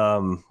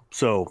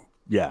 So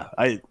yeah,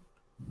 I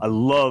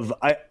love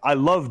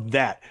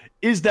that.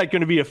 Is that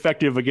going to be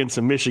effective against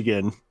a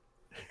Michigan?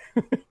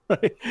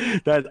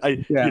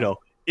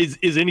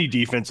 Is any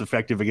defense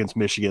effective against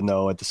Michigan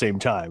though? At the same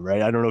time,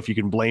 right? I don't know if you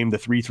can blame the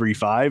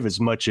 3-3-5 as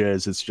much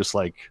as it's just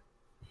like,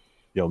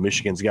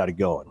 Michigan's got it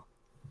going.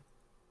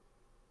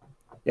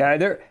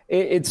 Yeah,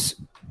 it's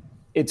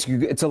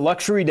a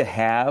luxury to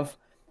have,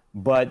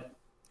 but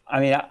I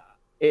mean,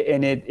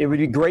 it would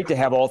be great to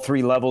have all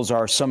 3 levels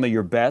are some of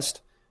your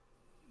best,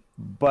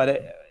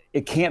 but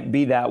it can't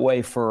be that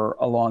way for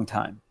a long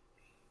time.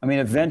 I mean,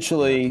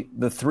 eventually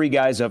the 3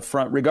 guys up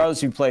front, regardless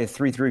if you play a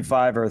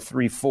 3-3-5 or a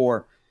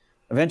 3-4,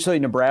 eventually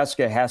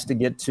Nebraska has to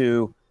get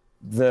to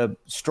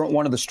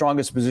one of the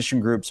strongest position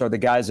groups are the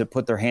guys that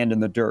put their hand in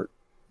the dirt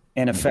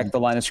and affect the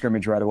line of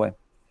scrimmage right away.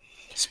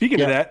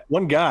 Speaking of that,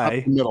 one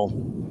guy middle.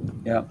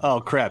 Yeah.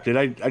 Oh crap! Did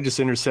I just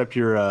intercept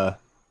your? I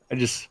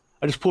just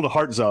pulled a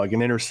Hartzog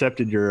and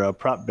intercepted your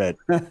prop bet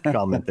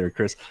comment there,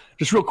 Chris.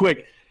 Just real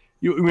quick,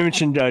 we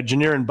mentioned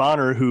Janirin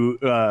Bonner, who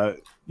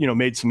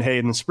made some hay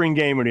in the spring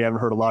game, and we haven't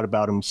heard a lot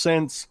about him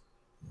since.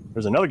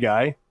 There's another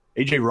guy,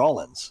 AJ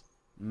Rollins.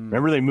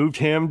 Remember they moved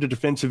him to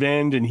defensive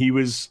end, and he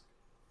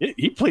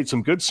played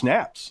some good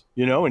snaps,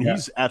 and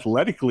he's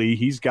athletically,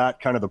 he's got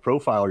kind of the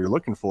profile you're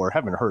looking for.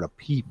 Haven't heard a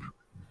peep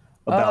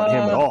about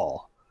him at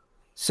all.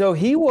 So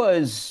he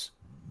was,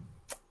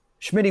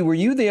 Schmitty, were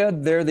you there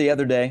the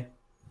other day?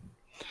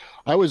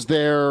 I was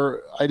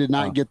there. I did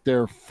not get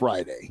there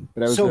Friday,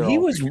 but I was so there.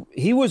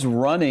 He was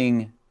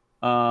running.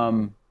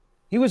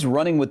 He was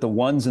running with the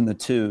 1s and the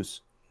 2s.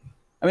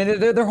 I mean,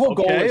 their whole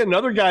goal is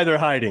another guy they're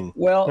hiding.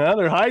 Well, now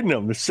they're hiding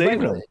him. They're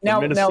saving him.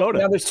 Now, Minnesota.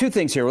 Now, there's 2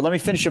 things here. Well, let me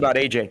finish about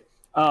AJ.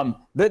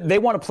 They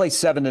want to play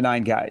 7 to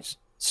 9 guys.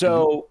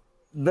 So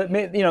the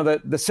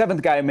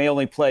 7th guy may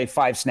only play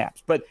 5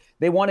 snaps, but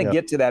they want to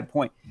get to that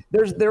point.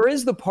 There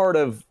is the part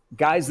of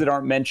guys that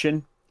aren't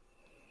mentioned.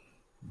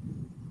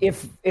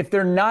 If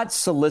they're not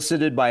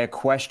solicited by a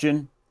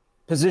question,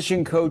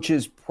 position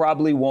coaches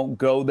probably won't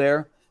go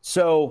there.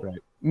 So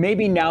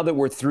maybe now that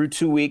we're through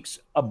 2 weeks,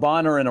 a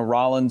Bonner and a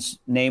Rollins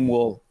name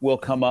will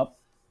come up.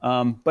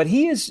 But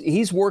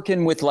he's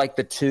working with like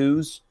the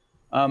 2s.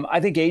 I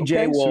think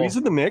AJ will. So he's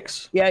in the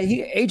mix. Yeah,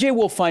 AJ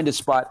will find a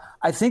spot.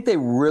 I think they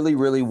really,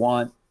 really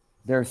want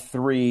their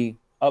 3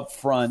 up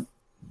front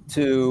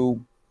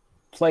to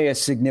play a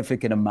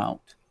significant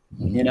amount.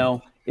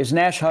 Is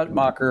Nash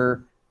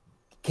Hutmacher?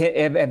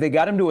 Have they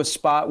got him to a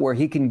spot where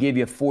he can give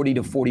you 40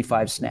 to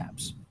 45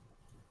 snaps?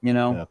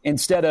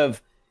 Instead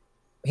of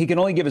he can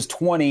only give us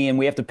 20 and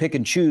we have to pick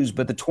and choose,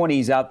 but the 20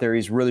 he's out there,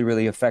 he's really,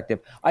 really effective.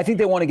 I think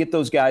they want to get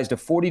those guys to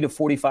 40 to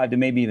 45 to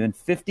maybe even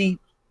 50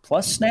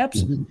 plus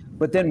snaps,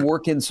 but then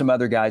work in some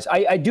other guys.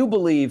 I do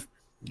believe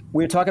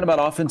we're talking about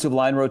offensive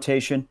line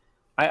rotation.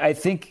 I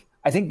think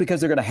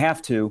because they're going to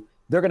have to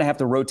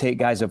rotate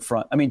guys up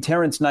front. I mean,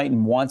 Terrence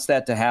Knighton wants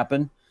that to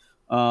happen.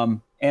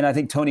 And I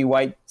think Tony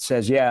White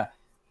says,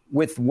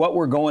 with what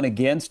we're going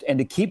against and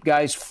to keep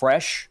guys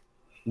fresh,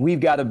 we've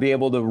got to be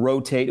able to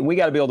rotate, and we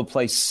got to be able to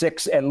play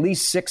at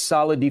least six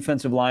solid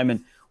defensive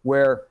linemen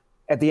where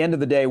at the end of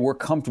the day, we're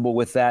comfortable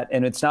with that.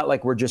 And it's not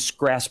like we're just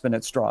grasping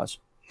at straws.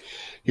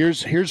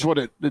 Here's what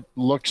it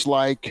looks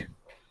like,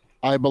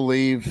 I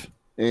believe.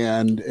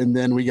 And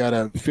then we got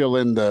to fill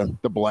in the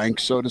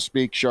blanks, so to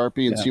speak,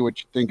 Sharpie, and see what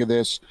you think of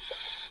this.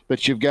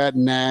 But you've got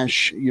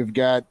Nash, you've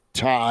got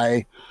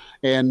Ty,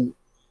 and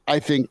I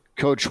think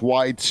Coach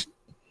White's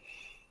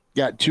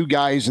got 2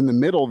 guys in the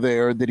middle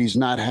there that he's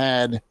not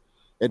had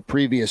at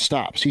previous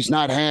stops. He's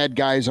not had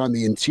guys on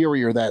the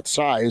interior that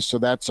size, so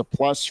that's a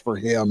plus for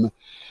him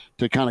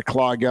to kind of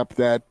clog up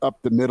the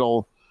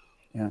middle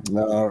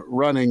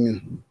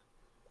running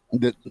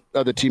that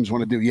other teams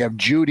want to do. You have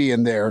Judy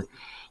in there.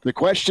 The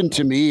question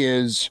to me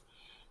is,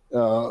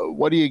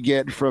 what do you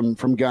get from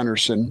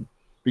Gunnarsson?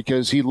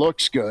 Because he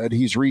looks good.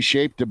 He's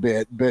reshaped a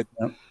bit, but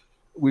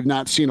we've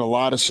not seen a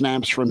lot of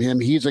snaps from him.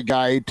 He's a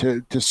guy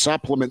to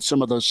supplement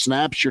some of those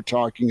snaps you're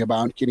talking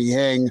about. Can he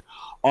hang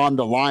on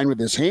the line with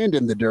his hand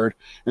in the dirt?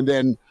 And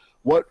then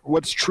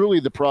what's truly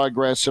the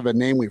progress of a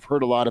name we've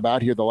heard a lot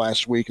about here the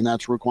last week, and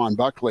that's Raquan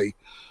Buckley,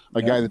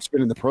 a guy that's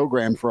been in the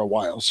program for a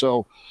while.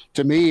 So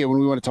to me, when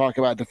we want to talk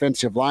about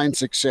defensive line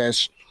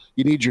success,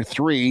 you need your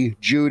three,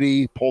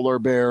 Judy, Polar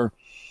Bear,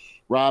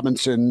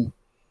 Robinson,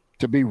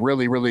 to be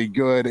really, really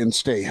good and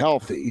stay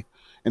healthy.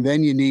 And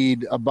then you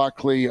need a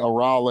Buckley, a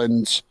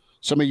Rollins,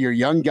 some of your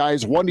young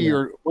guys, one of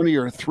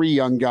your three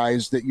young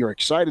guys that you're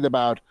excited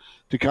about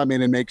to come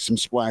in and make some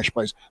splash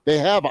plays. They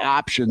have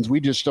options. We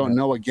just don't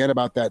know again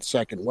about that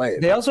second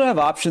wave. They also have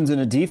options in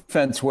a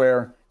defense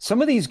where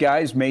some of these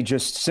guys may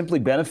just simply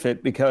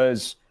benefit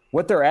because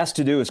what they're asked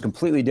to do is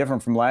completely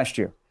different from last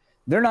year.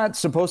 They're not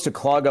supposed to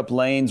clog up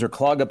lanes or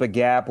clog up a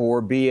gap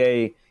or be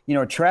a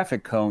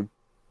traffic cone.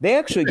 They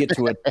actually get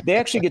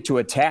to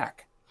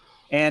attack.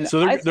 And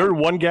so they're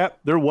one gap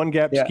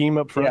scheme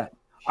up front.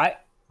 Yeah.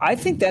 I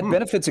think that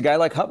benefits a guy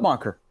like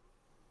Hutmacher.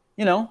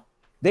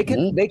 They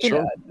can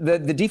sure. The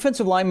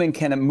defensive lineman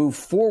can move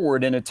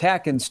forward and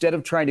attack instead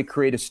of trying to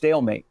create a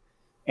stalemate.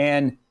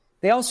 And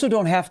they also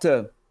don't have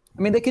to,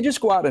 they can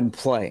just go out and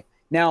play.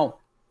 Now,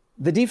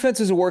 the defense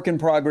is a work in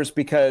progress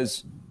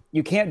because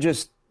you can't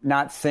just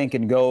not think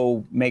and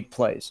go make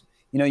plays.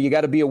 You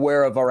got to be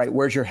aware of, all right,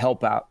 where's your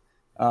help out,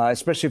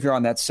 especially if you're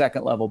on that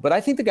second level. But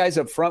I think the guys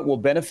up front will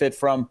benefit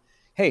from,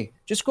 hey,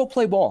 just go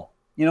play ball,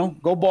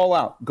 go ball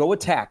out, go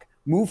attack,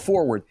 move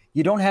forward.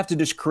 You don't have to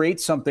just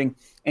create something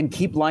and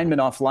keep linemen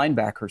off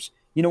linebackers.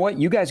 You know what?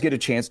 You guys get a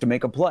chance to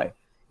make a play.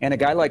 And a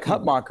guy like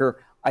Hutmacher,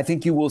 I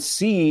think you will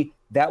see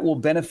that will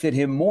benefit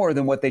him more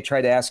than what they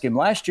tried to ask him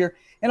last year.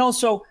 And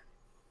also,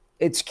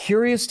 it's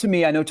curious to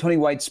me, I know Tony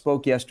White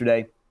spoke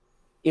yesterday,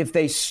 if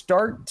they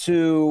start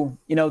to,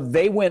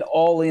 they went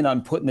all in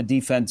on putting the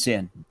defense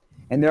in.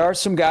 And there are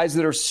some guys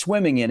that are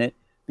swimming in it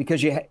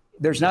because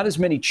there's not as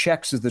many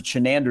checks as the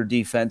Chenander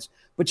defense,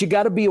 but you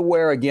got to be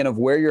aware, again, of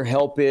where your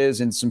help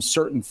is and some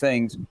certain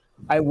things.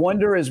 I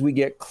wonder as we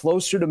get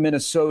closer to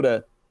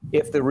Minnesota,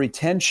 if the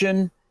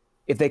retention,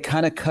 if they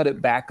kind of cut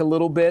it back a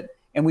little bit,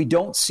 and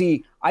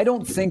I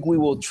don't think we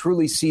will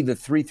truly see the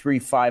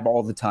 3-3-5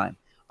 all the time.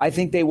 I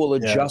think they will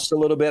adjust a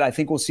little bit. I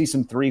think we'll see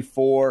some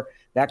 3-4,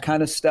 that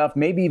kind of stuff,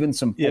 maybe even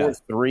some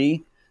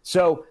 4-3.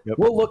 So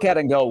we'll look at it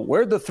and go,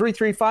 where'd the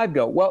 3-3-5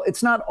 go? Well,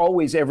 it's not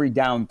always every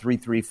down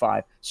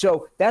 3-3-5.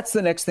 So that's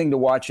the next thing to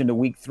watch into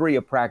week 3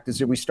 of practice.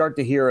 If we start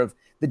to hear of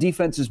the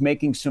defense is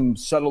making some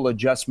subtle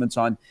adjustments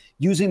on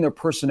using their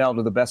personnel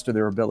to the best of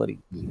their ability.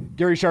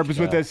 Gary Sharp is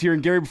with us here.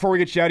 And Gary, before we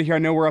get you out of here, I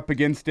know we're up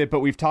against it, but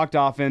we've talked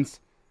offense.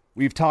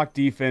 We've talked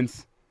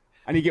defense.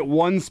 I need to get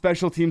one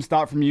special teams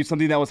thought from you,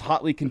 something that was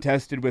hotly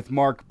contested with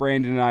Mark,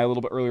 Brandon, and I a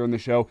little bit earlier in the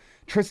show.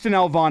 Tristan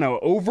Alvano,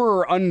 over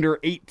or under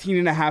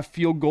 18.5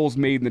 field goals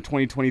made in the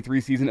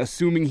 2023 season,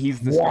 assuming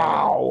he's the starter.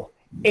 Wow.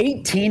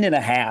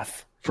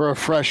 18.5. For a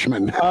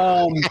freshman.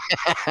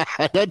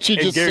 That you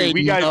just Gary,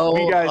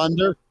 say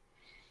under?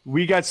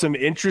 We got some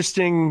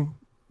interesting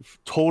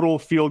total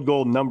field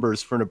goal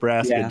numbers for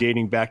Nebraska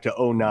dating back to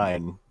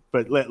 2009.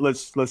 But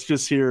let's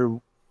just hear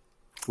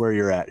where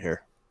you're at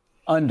here.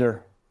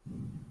 Under.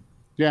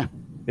 Yeah,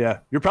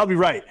 you're probably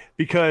right,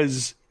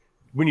 because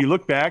when you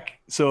look back,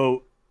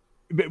 so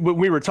when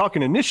we were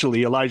talking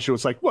initially, Elijah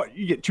was like, what,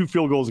 you get 2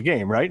 field goals a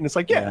game, right? And it's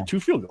like, 2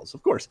 field goals,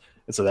 of course.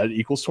 And so that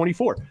equals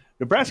 24.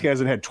 Nebraska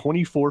hasn't had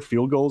 24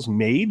 field goals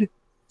made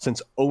since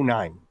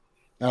 2009.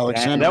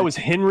 Alexander. And that was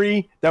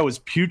Henry. That was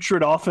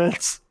putrid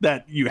offense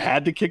that you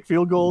had to kick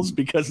field goals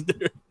because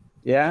they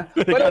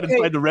got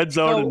inside the red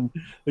zone and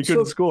they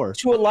couldn't score.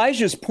 To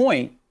Elijah's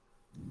point,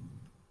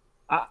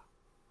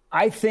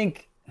 I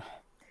think,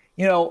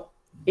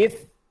 if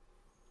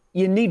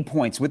you need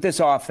points with this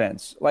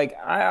offense, like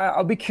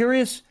I'll be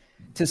curious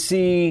to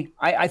see.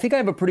 I think I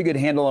have a pretty good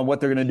handle on what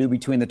they're going to do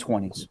between the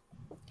 20s.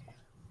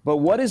 But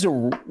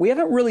we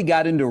haven't really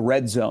got into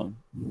red zone.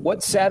 What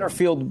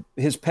Satterfield,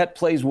 his pet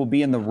plays will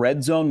be in the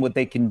red zone, what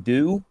they can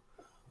do.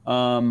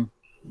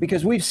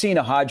 Because we've seen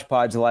a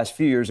hodgepodge the last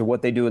few years of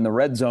what they do in the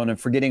red zone and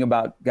forgetting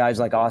about guys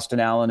like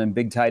Austin Allen and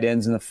big tight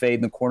ends in the fade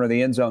in the corner of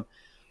the end zone.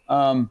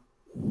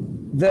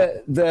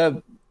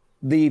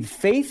 The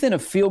faith in a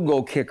field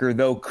goal kicker,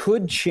 though,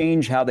 could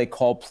change how they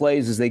call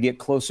plays as they get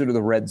closer to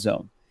the red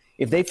zone.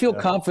 If they feel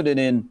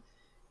confident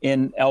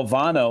in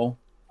Alvano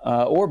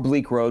or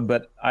Bleak Road,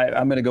 but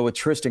I'm going to go with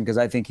Tristan because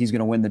I think he's going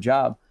to win the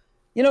job.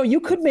 You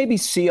could maybe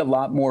see a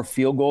lot more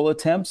field goal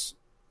attempts,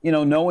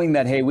 knowing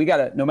that, hey,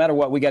 no matter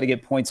what, we got to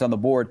get points on the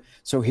board.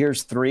 So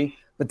here's 3.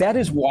 But that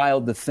is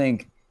wild to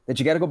think that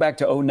you got to go back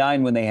to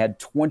 2009 when they had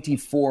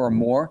 24 or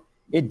more.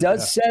 It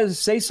does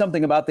say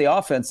something about the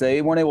offense.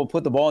 They weren't able to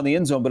put the ball in the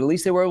end zone, but at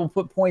least they were able to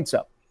put points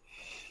up.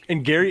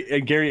 And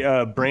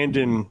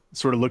Brandon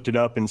sort of looked it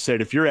up and said,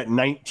 if you're at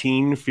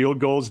 19 field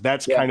goals,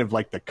 that's kind of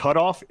like the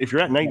cutoff. If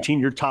you're at 19,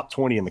 you're top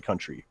 20 in the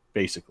country,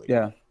 basically.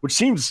 Yeah. Which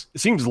seems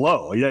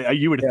low.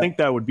 You would think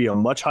that would be a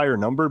much higher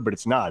number, but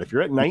it's not. If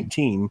you're at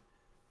 19,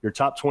 you're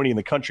top 20 in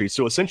the country.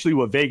 So essentially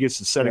what Vegas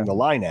is setting the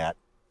line at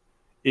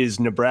is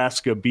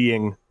Nebraska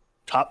being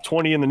top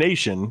 20 in the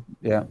nation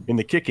in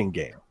the kicking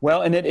game.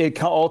 Well, and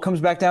it all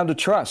comes back down to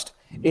trust.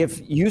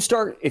 if you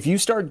start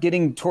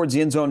getting towards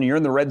the end zone and you're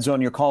in the red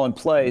zone, you're calling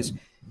plays,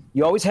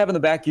 you always have in the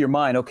back of your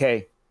mind,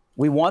 okay,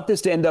 we want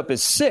this to end up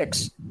as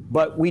 6,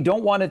 but we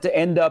don't want it to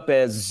end up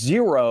as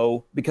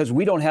 0 because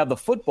we don't have the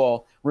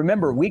football.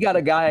 Remember, we got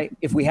a guy,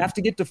 if we have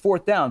to get to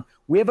 4th down,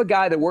 we have a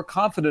guy that we're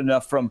confident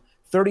enough from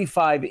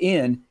 35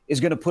 in is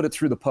going to put it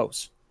through the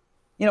post.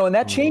 And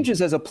that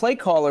changes as a play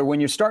caller when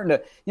you're starting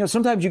to,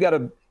 sometimes you got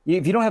to,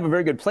 if you don't have a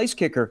very good place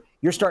kicker,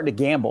 you're starting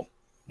to gamble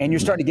and you're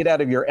starting to get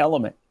out of your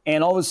element.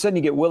 And all of a sudden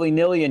you get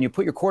willy-nilly and you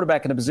put your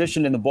quarterback in a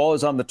position and the ball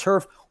is on the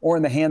turf or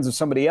in the hands of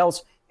somebody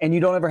else, and you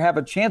don't ever have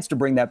a chance to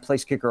bring that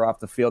place kicker off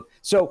the field.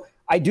 So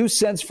I do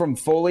sense from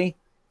Foley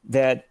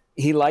that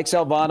he likes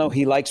Alvano,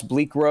 he likes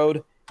Bleak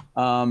Road,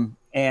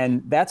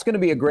 and that's going to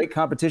be a great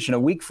competition. A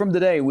week from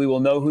today, we will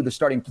know who the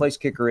starting place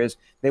kicker is.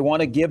 They want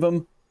to give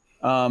him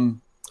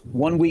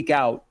 1 week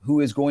out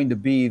who is going to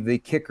be the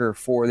kicker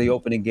for the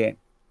opening game.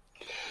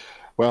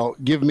 Well,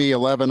 give me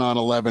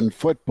 11-on-11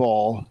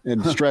 football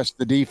and stress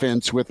the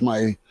defense with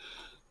my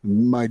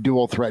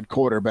dual threat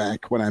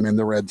quarterback when I'm in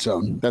the red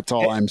zone. That's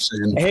all I'm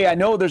saying. Hey, I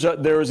know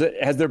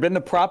has there been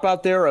the prop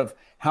out there of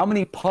how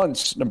many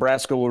punts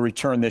Nebraska will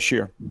return this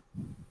year?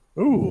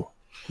 Ooh.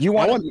 I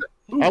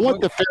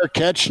want the fair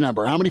catch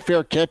number. How many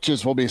fair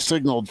catches will be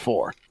signaled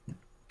for?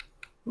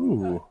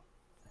 Ooh.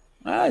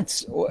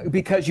 It's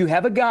because you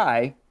have a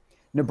guy,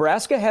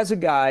 Nebraska has a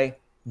guy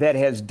that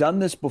has done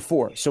this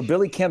before. So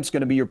Billy Kemp's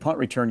going to be your punt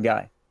return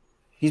guy.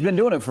 He's been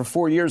doing it for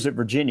 4 years at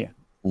Virginia.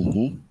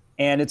 Mm-hmm.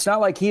 And it's not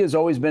like he has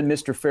always been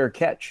Mr. Fair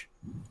Catch.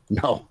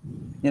 No.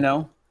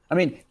 I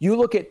mean,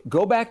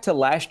 go back to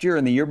last year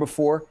and the year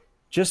before,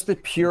 just the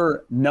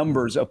pure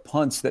numbers of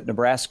punts that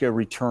Nebraska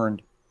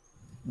returned.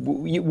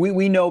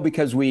 We know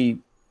because we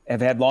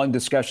have had long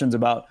discussions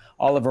about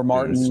Oliver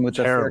Martin with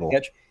the fair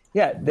catch.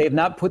 Yeah, they have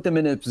not put them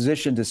in a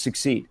position to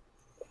succeed.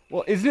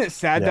 Well, isn't it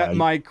sad that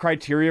my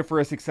criteria for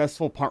a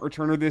successful punt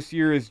returner this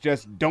year is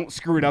just don't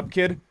screw it up,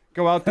 kid?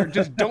 Go out there,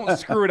 just don't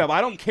screw it up.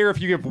 I don't care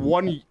if you give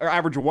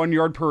average 1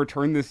 yard per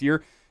return this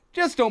year.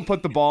 Just don't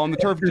put the ball on the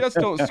turf. Just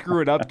don't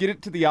screw it up. Get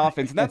it to the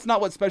offense. And that's not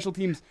what special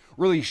teams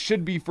really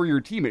should be for your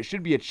team. It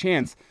should be a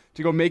chance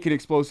to go make an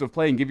explosive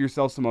play and give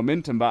yourself some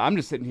momentum. But I'm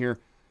just sitting here.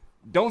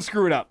 Don't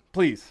screw it up,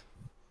 please.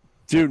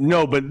 Dude,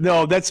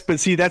 that's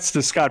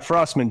the Scott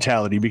Frost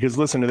mentality, because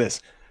listen to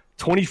this.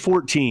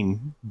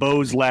 2014,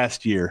 Bo's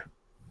last year.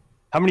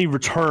 How many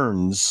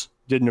returns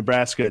did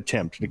Nebraska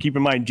attempt? Now, keep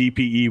in mind,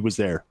 DPE was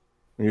there.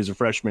 He was a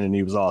freshman and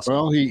he was awesome.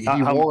 Well,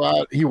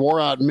 he wore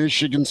out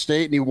Michigan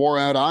State and he wore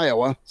out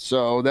Iowa.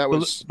 So that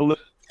was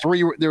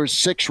three. There was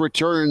 6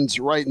 returns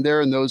right in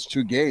there in those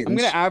 2 games. I'm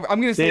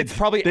gonna say it's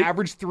probably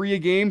average 3 a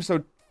game,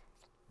 so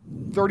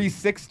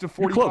 36 to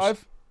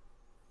 45.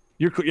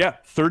 You're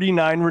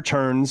 39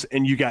 returns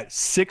and you got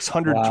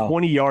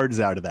 620 yards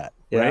out of that.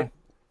 Yeah.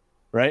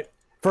 Right.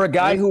 For a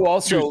guy who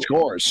also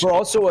scores. For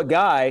also a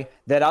guy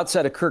that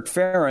outside of Kirk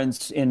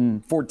Ferentz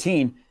in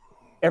 14.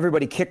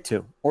 Everybody kicked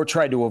to or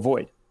tried to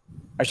avoid.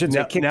 I shouldn't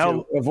say kick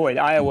to, avoid.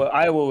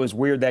 Iowa was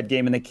weird that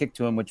game, and they kicked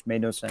to him, which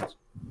made no sense.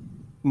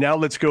 Now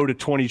let's go to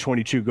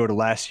 2022, go to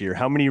last year.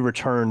 How many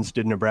returns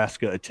did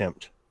Nebraska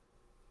attempt?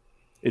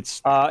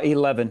 It's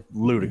 11.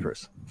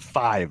 Ludicrous.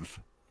 5.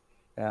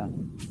 Yeah.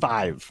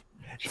 5.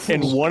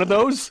 And one of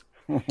those,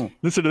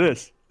 listen to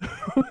this.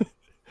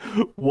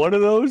 One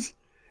of those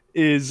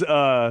is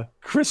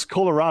Chris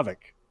Kolarovic,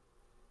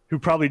 who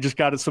probably just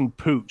got some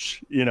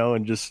pooch,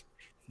 and just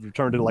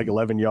returned it like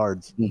 11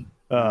 yards.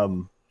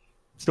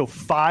 Still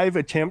 5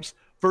 attempts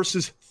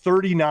versus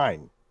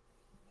 39.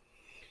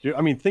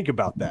 I mean, think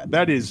about that.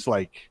 That is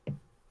like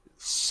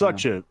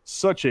such a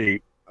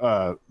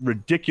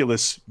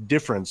ridiculous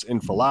difference in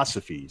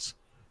philosophies.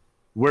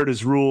 Where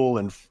does Rule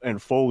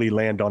and Foley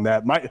land on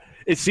that?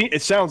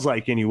 It sounds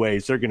like,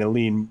 anyways, they're going to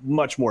lean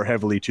much more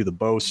heavily to the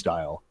Bo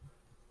style,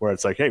 where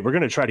it's like, hey, we're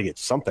going to try to get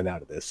something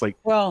out of this. Like,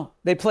 well,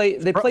 they play.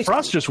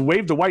 Frost just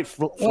waved the white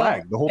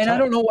flag the whole time. And I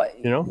don't know what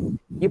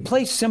you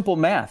play simple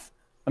math.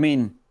 I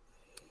mean,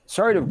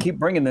 sorry to keep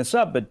bringing this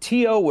up, but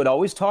T.O. would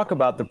always talk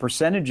about the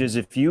percentages.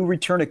 If you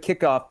return a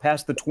kickoff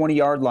past the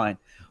 20-yard line,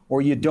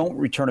 or you don't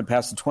return it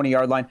past the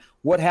 20-yard line,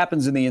 what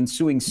happens in the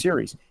ensuing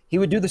series? He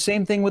would do the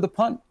same thing with a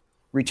punt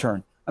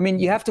return. I mean,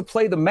 you have to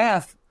play the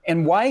math.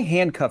 And why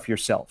handcuff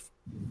yourself?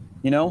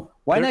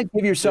 Why not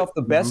give yourself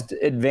the best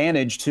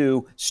advantage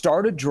to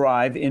start a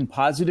drive in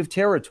positive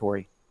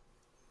territory?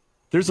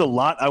 There's a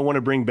lot I want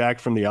to bring back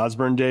from the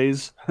Osborne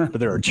days, but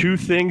there are 2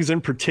 things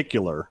in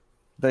particular.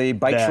 The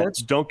bike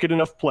shorts? Don't get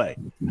enough play.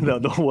 No,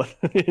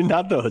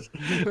 not those.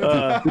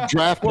 The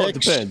draft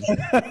picks. It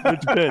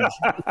depends.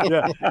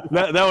 Yeah,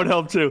 that would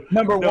help too.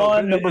 Number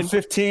 1, number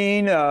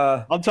 15.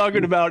 I'm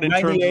talking about in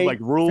terms of like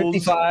rules.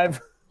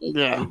 55.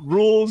 Yeah,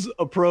 rules,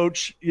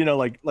 approach,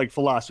 like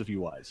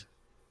philosophy-wise.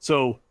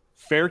 So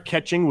fair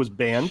catching was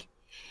banned.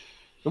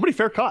 Nobody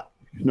fair caught.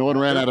 No one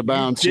ran out of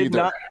bounds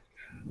either.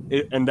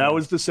 And that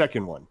was the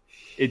second one.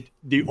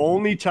 The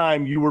only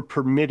time you were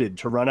permitted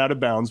to run out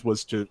of bounds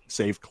was to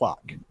save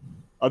clock.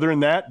 Other than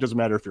that, doesn't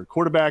matter if you're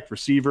quarterback,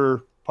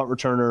 receiver, punt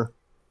returner,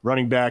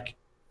 running back.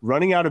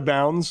 Running out of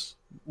bounds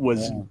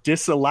was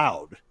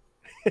disallowed,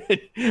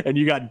 and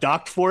you got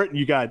docked for it, and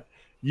you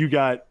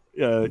got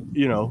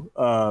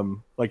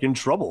like in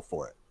trouble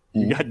for it.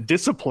 You got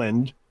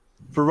disciplined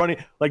for running.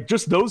 Like,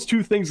 just those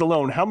two things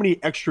alone, how many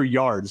extra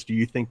yards do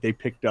you think they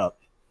picked up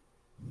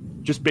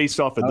just based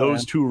off of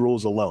those two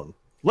rules alone?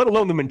 Let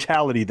alone the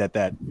mentality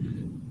that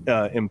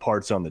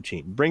imparts on the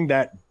team. Bring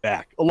that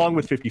back, along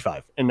with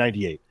 55 and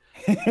 98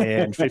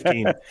 and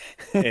 15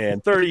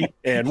 and 30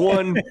 and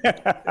 1.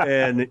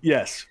 And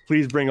yes,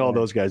 please bring all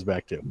those guys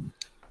back too.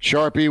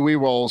 Sharpie, we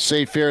will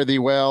say fare thee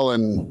well,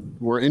 and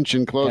we're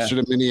inching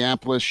closer to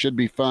Minneapolis. Should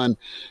be fun.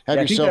 Have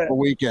yourself a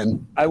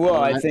weekend. I will.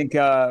 I think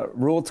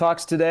Rule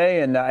talks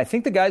today, and I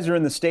think the guys are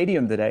in the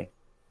stadium today.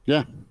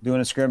 Yeah. Doing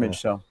a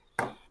scrimmage, so.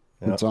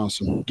 That's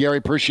awesome. Gary,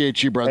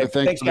 appreciate you, brother.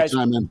 Thanks for the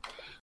time, man.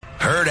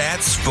 Hurrdat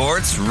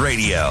Sports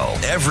Radio,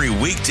 every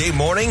weekday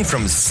morning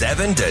from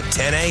 7 to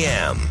 10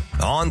 a.m.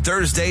 On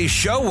Thursday's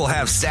show, we'll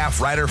have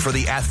staff writer for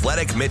The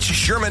Athletic, Mitch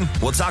Sherman.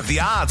 We'll talk the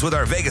odds with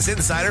our Vegas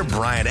insider,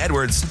 Brian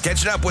Edwards.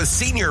 Catching up with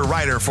senior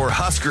writer for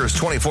Huskers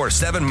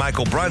 24/7,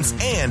 Michael Bruntz,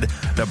 and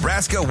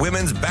Nebraska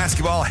women's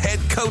basketball head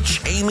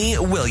coach, Amy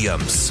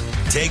Williams.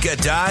 Take a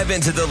dive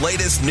into the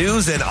latest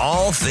news and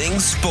all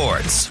things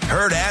sports.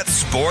 Hurrdat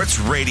Sports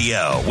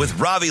Radio with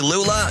Ravi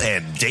Lula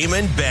and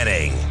Damon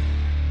Benning.